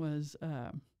name was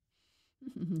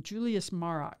Julius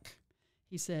Marock.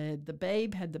 He said, "The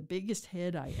Babe had the biggest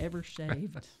head I ever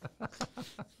shaved."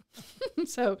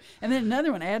 So, and then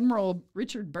another one, Admiral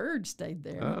Richard Byrd stayed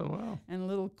there. Oh, wow. And a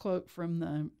little quote from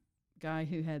the guy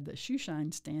who had the shoe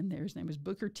shine stand there. His name was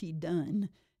Booker T. Dunn.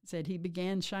 He said he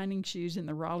began shining shoes in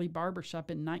the Raleigh barber shop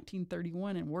in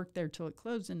 1931 and worked there till it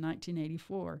closed in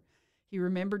 1984. He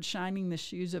remembered shining the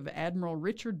shoes of Admiral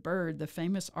Richard Byrd, the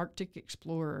famous Arctic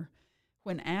explorer.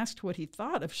 When asked what he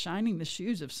thought of shining the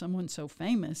shoes of someone so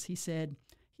famous, he said,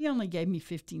 "He only gave me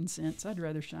 15 cents. I'd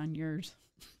rather shine yours."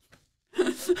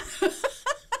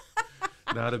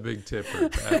 Not a big tipper,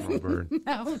 Admiral Byrd.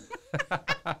 No.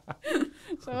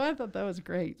 So I thought that was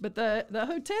great. But the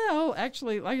hotel,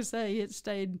 actually, like I say,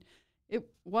 it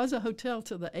was a hotel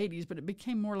till the 80s, but it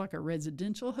became more like a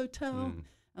residential hotel.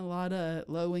 A lot of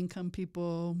low-income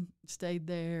people stayed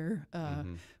there.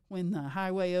 When the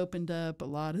highway opened up, a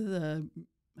lot of the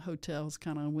hotels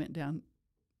kind of went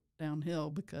downhill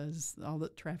because all the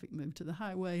traffic moved to the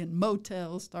highway, and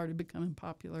motels started becoming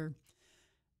popular.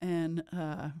 And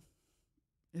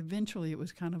eventually it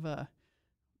was kind of a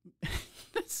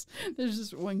there's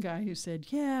this one guy who said,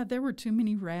 "Yeah, there were too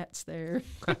many rats there,"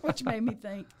 which made me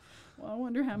think, well, I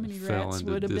wonder how many rats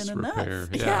would have been enough.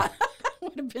 Yeah.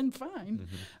 Would have been fine.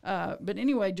 But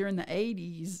anyway, during the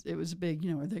 80s, it was a big,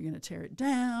 are they going to tear it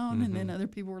down? And then other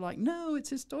people were like, no,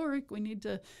 it's historic. We need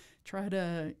to try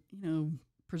to,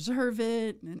 preserve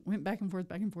it. And it went back and forth,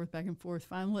 back and forth, back and forth.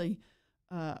 Finally,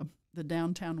 the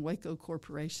Downtown Waco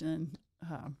Corporation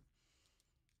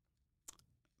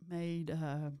made,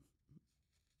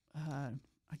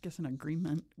 I guess, an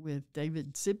agreement with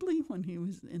David Sibley when he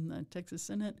was in the Texas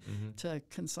Senate to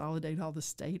consolidate all the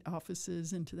state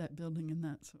offices into that building, and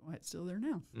that's why it's still there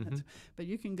now. But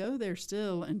you can go there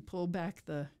still and pull back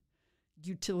the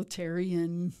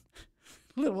utilitarian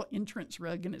little entrance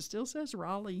rug, and it still says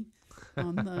Raleigh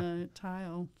on the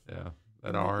tile. Yeah,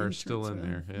 that R is still in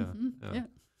there. Yeah.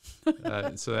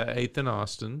 So that 8th and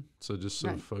Austin, so just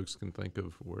so folks can think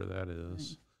of where that is.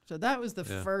 Right. So that was the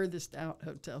furthest out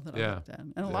hotel that I looked at.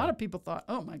 And a lot of people thought,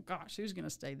 oh, my gosh, who's going to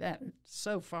stay that? It's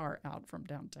so far out from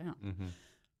downtown.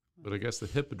 But I guess the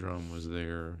Hippodrome was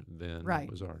there then. It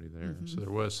was already there. So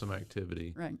there was some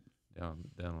activity down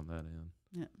on that end.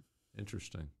 Yeah.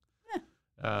 Interesting.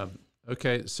 Yeah.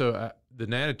 Okay, so the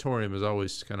natatorium has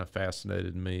always kind of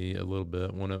fascinated me a little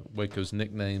bit. One of Waco's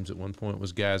nicknames at one point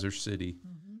was Geyser City.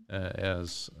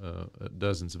 As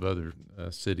dozens of other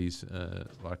cities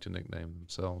like to nickname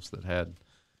themselves that had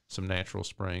some natural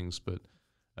springs. But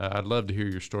I'd love to hear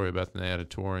your story about the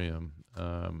natatorium.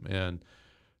 And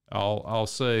I'll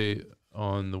say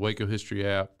on the Waco History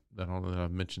app, I don't know that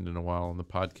I've mentioned in a while on the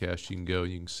podcast, you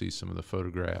can see some of the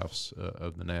photographs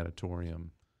of the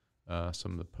natatorium,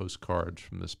 some of the postcards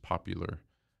from this popular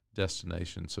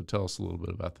destination. So tell us a little bit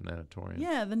about the natatorium.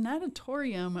 Yeah, the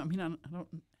natatorium, I mean, I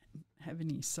don't have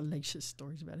any salacious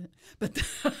stories about it, but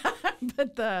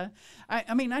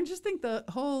I just think the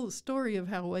whole story of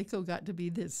how Waco got to be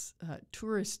this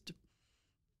tourist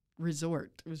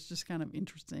resort was just kind of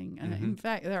interesting. In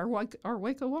fact, our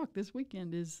Waco Walk this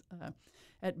weekend is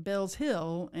at Bell's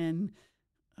Hill, and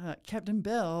Captain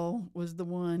Bell was the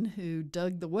one who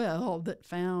dug the well that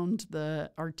found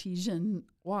the artesian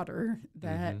water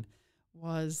that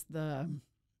was the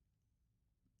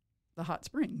hot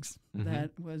springs that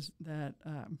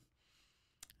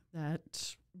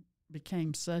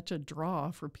became such a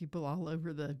draw for people all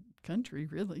over the country,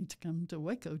 really, to come to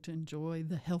Waco to enjoy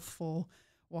the healthful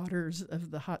waters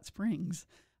of the hot springs.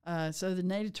 So the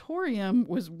natatorium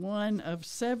was one of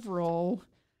several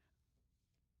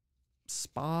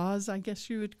spas, I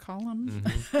guess you would call them,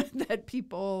 that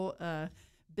people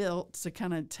built to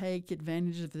kind of take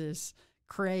advantage of this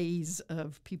craze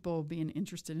of people being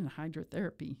interested in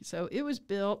hydrotherapy. So it was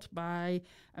built by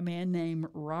a man named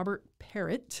Robert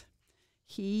Parrott.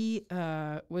 He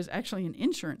was actually an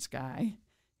insurance guy.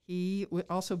 He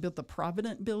also built the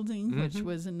Provident Building, which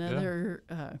was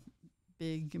another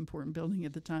big, important building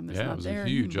at the time that's not there anymore. It was a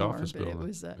huge office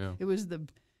building. It was the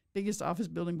biggest office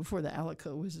building before the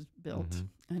Alico was built.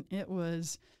 And it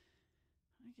was,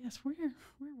 I guess where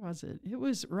was it? It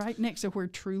was right next to where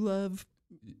True Love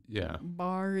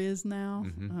bar is now,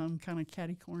 kind of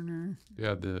catty corner.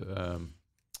 Yeah, the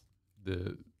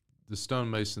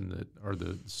stonemason or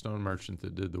the stone merchant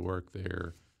that did the work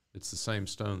there, it's the same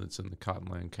stone that's in the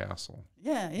Cottonland Castle.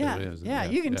 Yeah.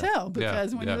 You can tell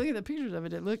because when you look at the pictures of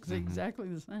it, it looks exactly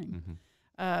the same.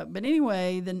 But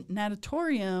anyway, the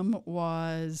natatorium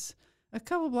was a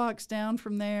couple blocks down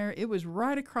from there. It was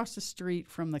right across the street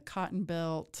from the Cotton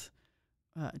Belt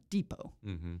Depot.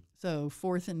 So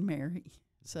 4th and Mary.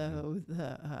 So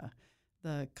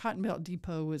the Cotton Belt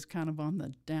Depot was kind of on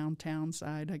the downtown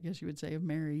side, I guess you would say, of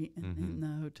Mary, and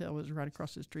the hotel was right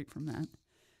across the street from that.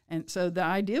 And so the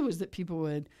idea was that people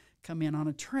would come in on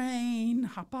a train,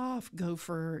 hop off, go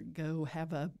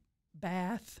have a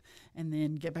bath, and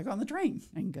then get back on the train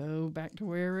and go back to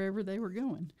wherever they were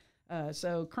going.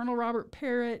 So Colonel Robert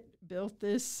Parrott built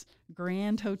this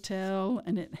grand hotel,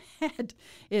 and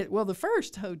the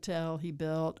first hotel he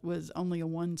built was only a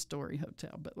 1-story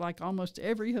hotel, but like almost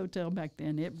every hotel back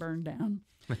then, it burned down.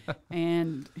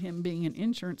 And him being an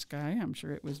insurance guy, I'm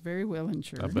sure it was very well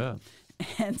insured. I bet.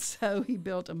 And so he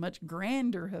built a much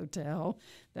grander hotel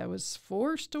that was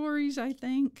 4 stories, I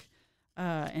think.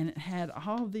 And it had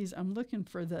all of these. I'm looking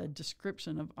for the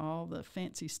description of all the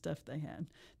fancy stuff they had.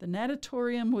 The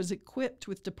natatorium was equipped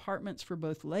with departments for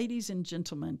both ladies and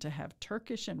gentlemen to have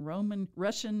Turkish and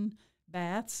Russian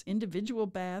baths, individual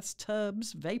baths,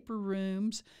 tubs, vapor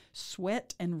rooms,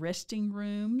 sweat and resting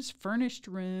rooms, furnished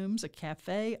rooms, a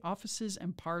cafe, offices,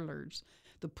 and parlors.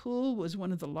 The pool was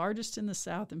one of the largest in the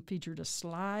South and featured a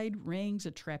slide, rings,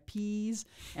 a trapeze,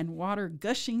 and water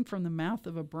gushing from the mouth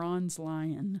of a bronze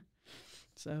lion.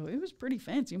 So it was pretty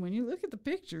fancy. When you look at the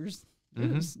pictures,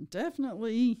 it was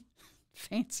definitely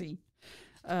fancy.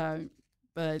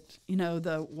 But,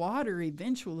 the water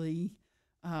eventually,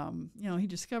 he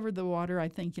discovered the water, I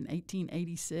think, in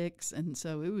 1886. And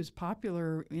so it was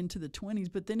popular into the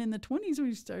 20s. But then in the 20s,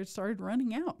 we started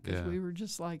running out because we were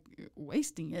just like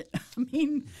wasting it. I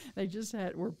mean, they just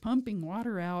were pumping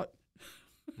water out.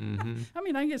 I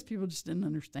mean, I guess people just didn't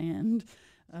understand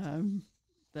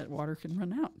that water can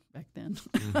run out back then.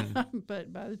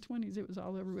 But by the 20s, it was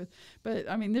all over with. But,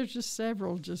 I mean, there's just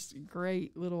several just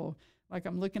great little, like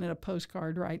I'm looking at a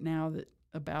postcard right now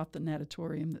about the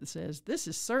natatorium that says, "This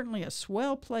is certainly a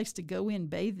swell place to go in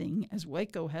bathing as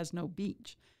Waco has no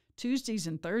beach. Tuesdays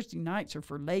and Thursday nights are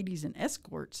for ladies and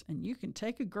escorts, and you can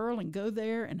take a girl and go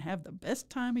there and have the best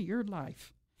time of your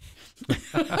life."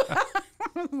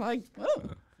 I'm like, oh,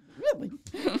 really?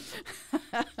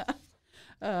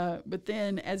 But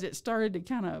then as it started to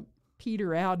kind of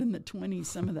peter out in the 20s,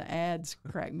 some of the ads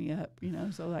cracked me up,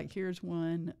 So like here's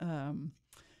one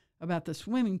about the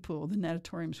swimming pool, the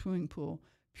natatorium swimming pool.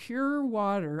 "Pure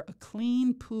water, a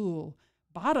clean pool,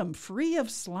 bottom free of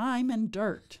slime and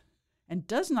dirt, and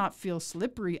does not feel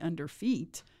slippery under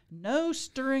feet. No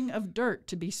stirring of dirt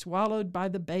to be swallowed by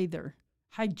the bather.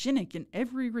 Hygienic in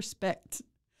every respect."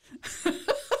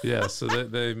 Yeah, so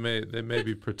they may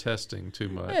be protesting too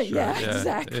much. Yeah,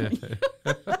 exactly.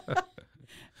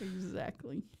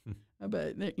 Exactly.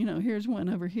 But here's one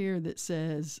over here that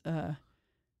says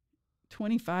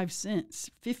 25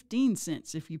 cents, 15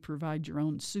 cents if you provide your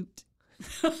own suit.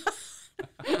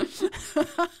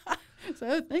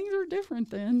 So things are different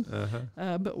then.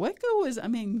 But Waco was,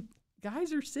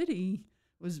 Geyser City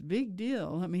was a big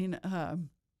deal. I mean, a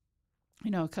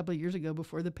couple of years ago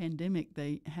before the pandemic,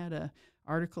 they had a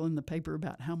article in the paper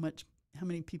about how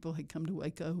many people had come to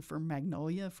Waco for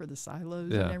Magnolia, for the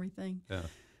silos and everything. Yeah.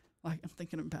 Like I'm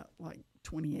thinking about like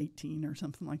 2018 or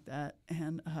something like that.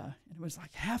 And it was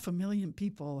like 500,000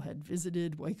 people had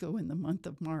visited Waco in the month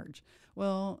of March.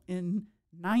 Well, in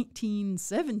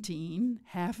 1917,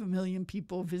 500,000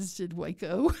 people visited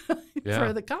Waco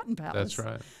for the Cotton Palace. That's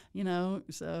right.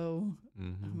 So,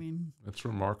 it's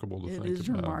remarkable to think about. It is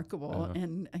remarkable.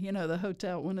 And, the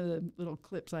hotel, one of the little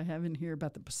clips I have in here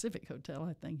about the Pacific Hotel,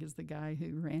 I think, is the guy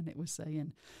who ran it was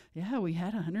saying, we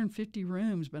had 150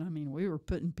 rooms, but, we were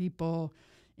putting people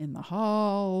in the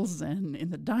halls and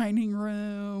in the dining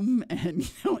room and,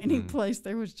 any place.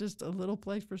 There was just a little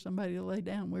place for somebody to lay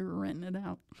down. We were renting it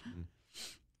out.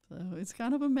 So it's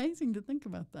kind of amazing to think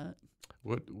about that.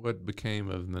 What became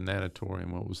of the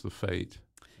natatorium? What was the fate?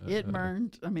 It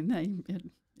burned.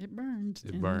 It burned.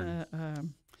 It burned.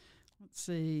 Let's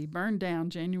see, burned down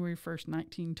January 1st,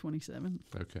 1927.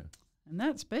 Okay. And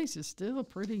that space is still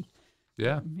pretty.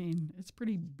 Yeah. It's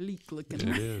pretty bleak looking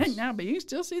it right is. now, but you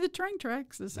still see the train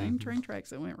tracks. The same train tracks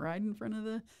that went right in front of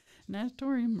the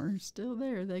natatorium are still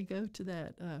there. They go to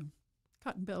that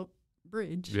Cotton Belt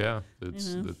bridge. Yeah, it's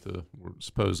you know. that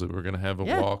supposedly we're going to have a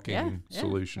walking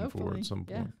solution for hopefully, at some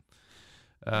point.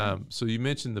 Yeah. So you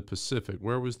mentioned the Pacific.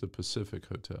 Where was the Pacific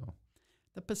Hotel?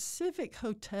 The Pacific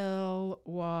Hotel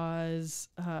was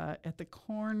at the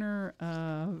corner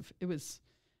of it was.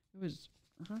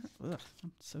 Ugh,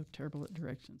 I'm so terrible at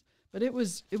directions. But it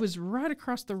was right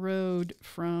across the road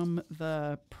from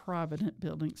the Provident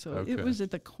building. So it was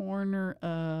at the corner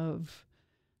of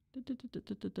it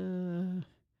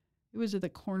was at the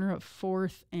corner of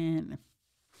 4th and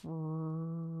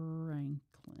Franklin.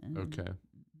 Okay.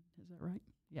 Is that right?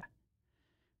 Yeah.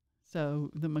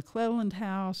 So the McClelland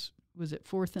House was at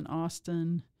 4th and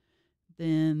Austin.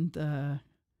 Then the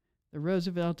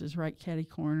Roosevelt is right catty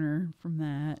corner from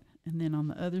that. And then on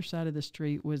the other side of the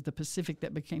street was the Pacific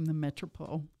that became the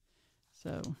Metropole.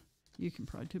 So you can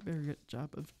probably do a better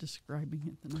job of describing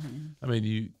it than I am. I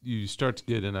mean, you start to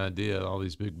get an idea of all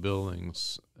these big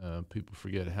buildings. People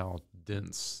forget how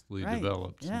densely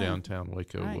developed downtown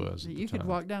Waco was. You could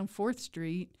walk down 4th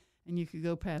Street and you could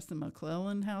go past the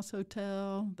McClelland House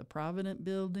Hotel, the Provident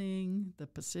Building, the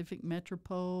Pacific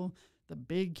Metropole, the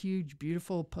big, huge,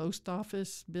 beautiful post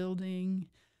office building,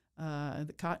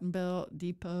 the Cotton Belt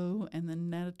Depot, and the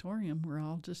Natatorium were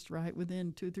all just right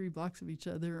within 2 or 3 blocks of each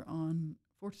other on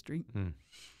 4th Street.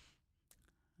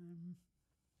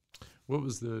 What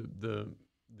was the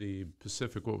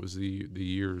Pacific? What was the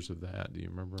years of that? Do you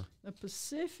remember? The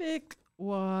Pacific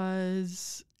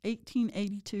was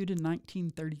 1882 to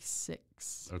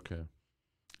 1936. Okay.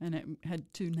 And it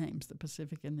had 2 names, the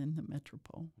Pacific and then the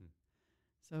Metropole.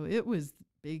 So it was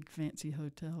big, fancy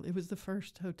hotel. It was the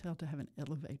first hotel to have an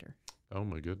elevator. Oh,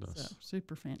 my goodness. So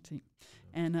super fancy.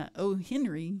 And O.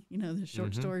 Henry, the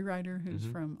short story writer who's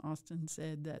from Austin,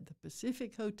 said that the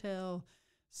Pacific Hotel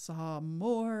saw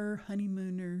more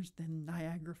honeymooners than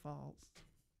Niagara Falls.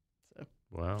 So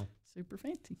wow. Super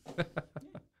fancy.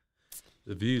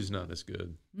 The view's not as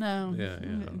good. No. Yeah,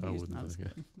 The I view's wouldn't not as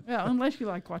think good. Well, unless you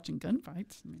like watching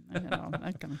gunfights. I mean, they had all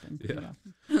that kind of thing. Yeah.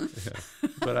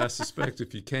 But I suspect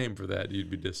if you came for that, you'd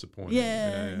be disappointed.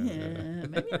 Yeah.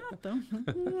 Maybe not, though.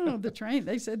 Oh, the train.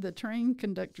 They said the train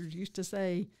conductors used to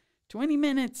say, 20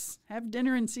 minutes, have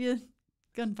dinner and see a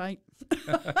gunfight.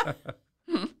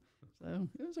 So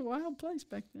it was a wild place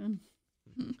back then.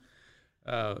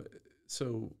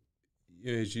 So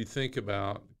as you think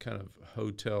about kind of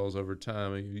hotels over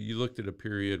time, you looked at a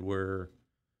period where,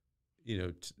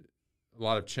 a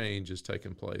lot of change has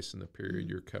taken place in the period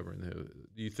you're covering.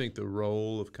 Do you think the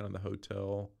role of kind of the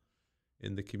hotel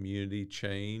in the community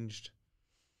changed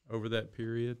over that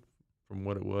period from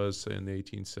what it was, say, in the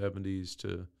 1870s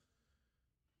to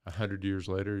 100 years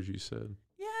later, as you said?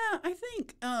 Yeah, I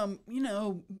think,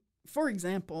 for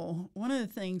example, one of the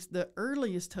things, the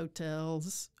earliest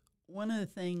hotels, one of the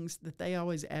things that they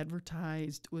always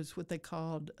advertised was what they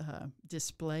called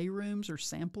display rooms or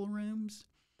sample rooms.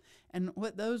 And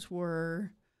what those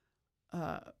were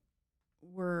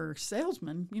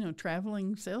salesmen,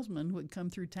 traveling salesmen would come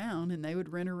through town and they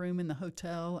would rent a room in the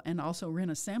hotel and also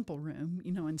rent a sample room,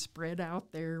 and spread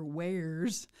out their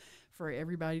wares for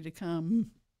everybody to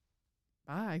come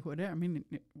buy,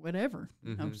 whatever.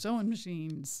 Sewing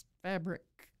machines, fabric,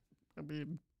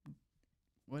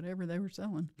 whatever they were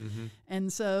selling.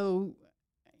 And so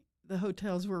the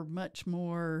hotels were much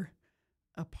more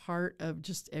a part of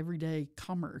just everyday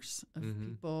commerce of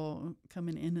people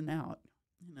coming in and out.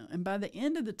 And by the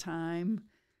end of the time,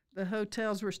 the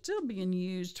hotels were still being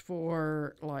used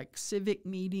for like civic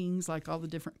meetings, like all the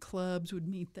different clubs would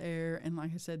meet there. And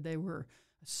like I said, they were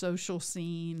a social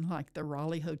scene, like the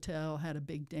Raleigh Hotel had a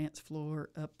big dance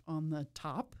floor up on the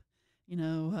top,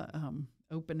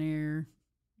 open air,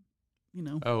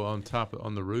 Oh,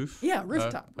 on the roof? Yeah,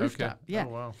 rooftop. Okay. Yeah. Oh,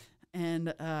 wow.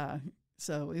 And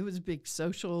so it was a big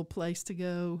social place to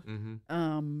go.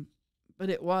 But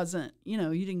it wasn't, you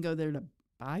didn't go there to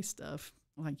buy stuff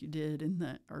like you did in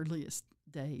the earliest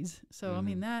days. So,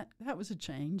 that was a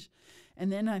change.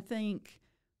 And then I think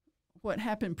what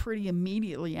happened pretty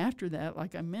immediately after that,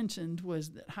 like I mentioned,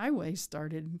 was that highways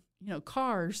started,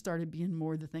 cars started being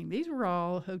more the thing. These were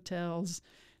all hotels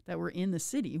that were in the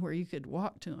city where you could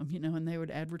walk to them, and they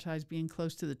would advertise being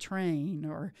close to the train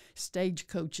or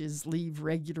stagecoaches leave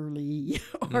regularly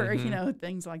or,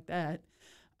 things like that.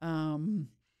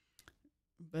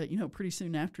 But, pretty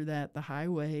soon after that, the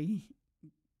highway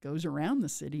goes around the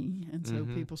city. And so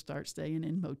people start staying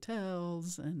in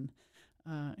motels and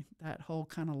that whole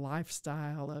kind of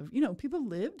lifestyle of, people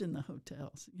lived in the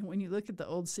hotels. When you look at the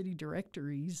old city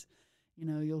directories,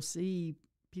 you'll see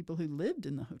people who lived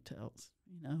in the hotels,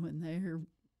 and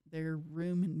their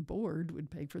room and board would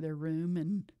pay for their room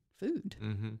and food,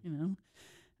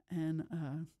 and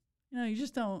you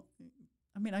just don't.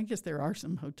 I mean, I guess there are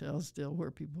some hotels still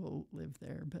where people live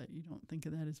there, but you don't think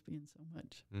of that as being so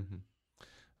much. Mm-hmm.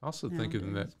 Also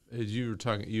thinking nowadays. that, as you were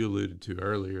talking, you alluded to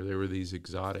earlier, there were these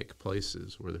exotic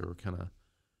places where there were kind of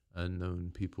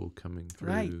unknown people coming through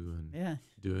Right. and Yeah.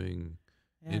 doing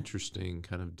Yeah. interesting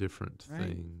kind of different Right.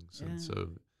 things. Yeah. And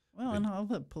so, Well, and all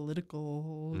the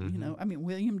political, Mhm. I mean,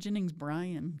 William Jennings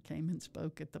Bryan came and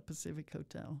spoke at the Pacific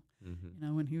Hotel,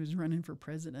 mhm. when he was running for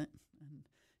president. And,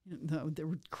 there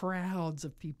were crowds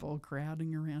of people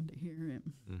crowding around to hear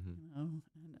him, Mhm. And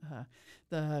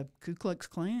the Ku Klux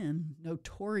Klan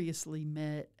notoriously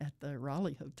met at the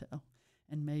Raleigh Hotel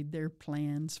and made their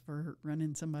plans for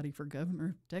running somebody for governor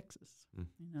of Texas,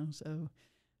 so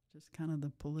just kind of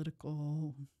the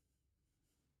political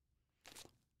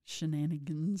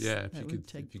shenanigans. Yeah, that would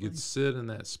take if you could place. sit in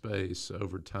that space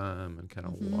over time and kind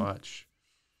of Mhm. watch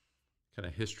kind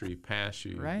of history pass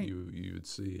you, Right. you would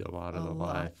see a lot of A the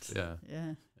lot. life. Yeah.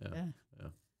 Yeah.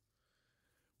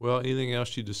 Well, anything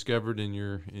else you discovered in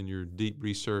your deep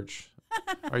research?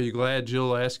 Are you glad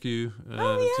Jill asked you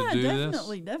to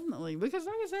do Definitely. Because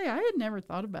like I say, I had never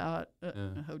thought about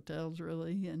hotels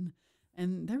really, and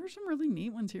there were some really neat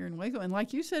ones here in Waco. And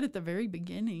like you said at the very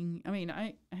beginning, I mean,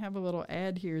 I have a little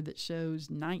ad here that shows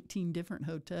 19 different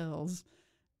hotels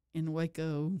in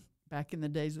Waco back in the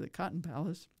days of the Cotton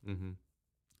Palace. this? Mm-hmm.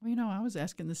 Well, I was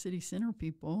asking the city center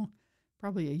people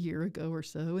probably a year ago or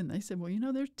so, and they said, well,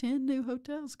 there's 10 new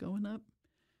hotels going up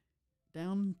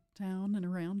downtown and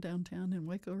around downtown in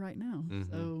Waco right now. Mhm.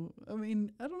 So, I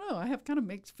mean, I don't know. I have kind of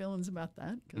mixed feelings about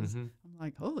that because Mhm. I'm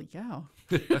like, holy cow,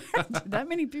 that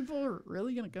many people are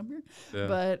really going to come here?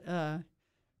 Yeah.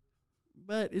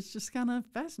 But it's just kind of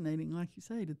fascinating, like you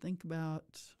say, to think about,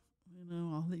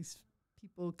 all these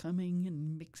people coming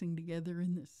and mixing together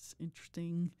in this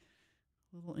interesting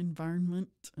little environment.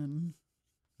 And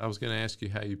I was going to ask you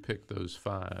how you picked those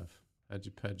 5. Why'd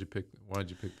you pick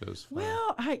those 5?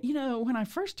 well, when I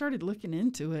first started looking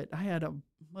into it, I had a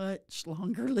much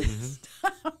longer list,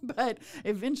 but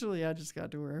eventually I just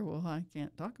got to where, well, I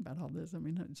can't talk about all this. I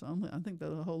mean, I think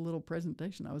the whole little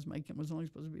presentation I was making was only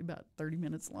supposed to be about 30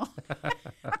 minutes long.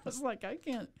 I was like, I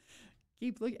can't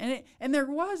keep looking. And there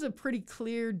was a pretty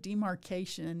clear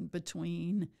demarcation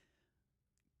between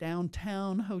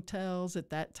downtown hotels at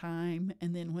that time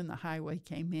and then when the highway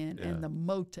came in and the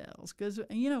motels. Because,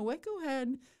 Waco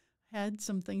had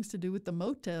some things to do with the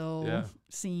motel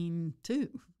scene, too.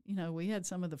 We had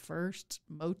some of the first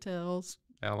motels.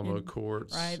 Alamo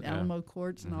Courts. Right, yeah. Alamo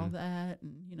Courts and all that.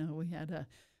 And, we had a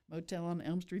motel on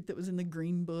Elm Street that was in the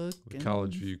Green Book. The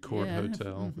College View Court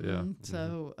Hotel. Yeah.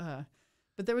 So,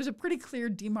 but there was a pretty clear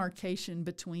demarcation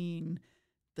between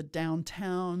the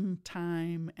downtown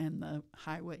time and the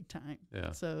highway time.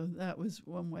 Yeah. So that was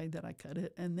one way that I cut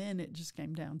it. And then it just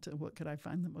came down to what could I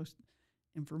find the most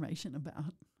information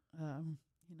about, and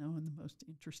the most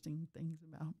interesting things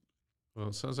about. Well,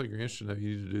 it sounds like you're interested.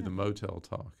 You need to do the motel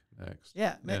talk next.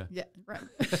 Yeah, right.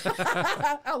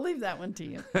 I'll leave that one to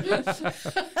you.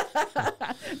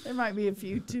 There might be a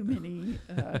few too many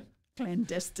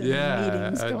clandestine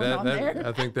meetings going on there.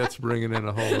 I think that's bringing in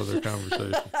a whole other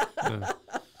conversation. Yeah.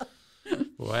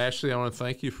 Well, Ashley, I want to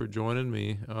thank you for joining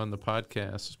me on the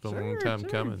podcast. It's been a long time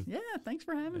coming. Yeah, thanks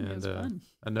for having me. It was fun.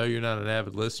 I know you're not an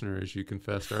avid listener, as you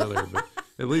confessed earlier, but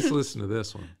at least listen to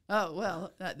this one. Oh,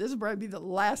 well, this will probably be the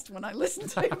last one I listen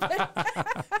to.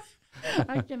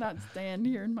 I cannot stand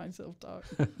hearing myself talk.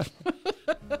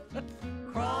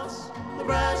 Cross the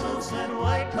Brazos and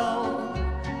Waco,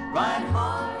 ride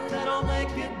hard and I'll make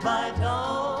it by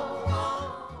dawn.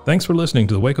 Thanks for listening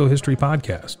to the Waco History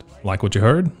Podcast. Like what you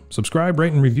heard? Subscribe,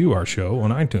 rate, and review our show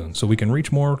on iTunes so we can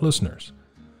reach more listeners.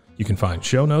 You can find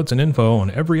show notes and info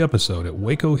on every episode at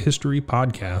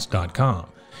wacohistorypodcast.com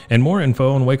and more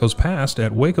info on Waco's past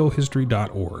at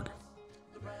wacohistory.org.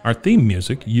 Our theme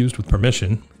music, used with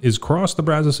permission, is Cross the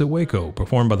Brazos at Waco,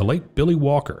 performed by the late Billy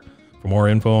Walker. For more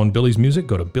info on Billy's music,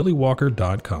 go to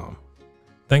billywalker.com.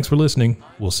 Thanks for listening.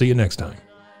 We'll see you next time.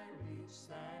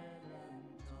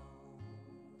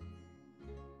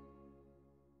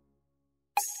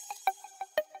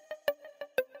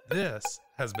 This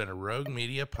has been a Rogue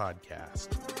Media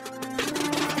podcast.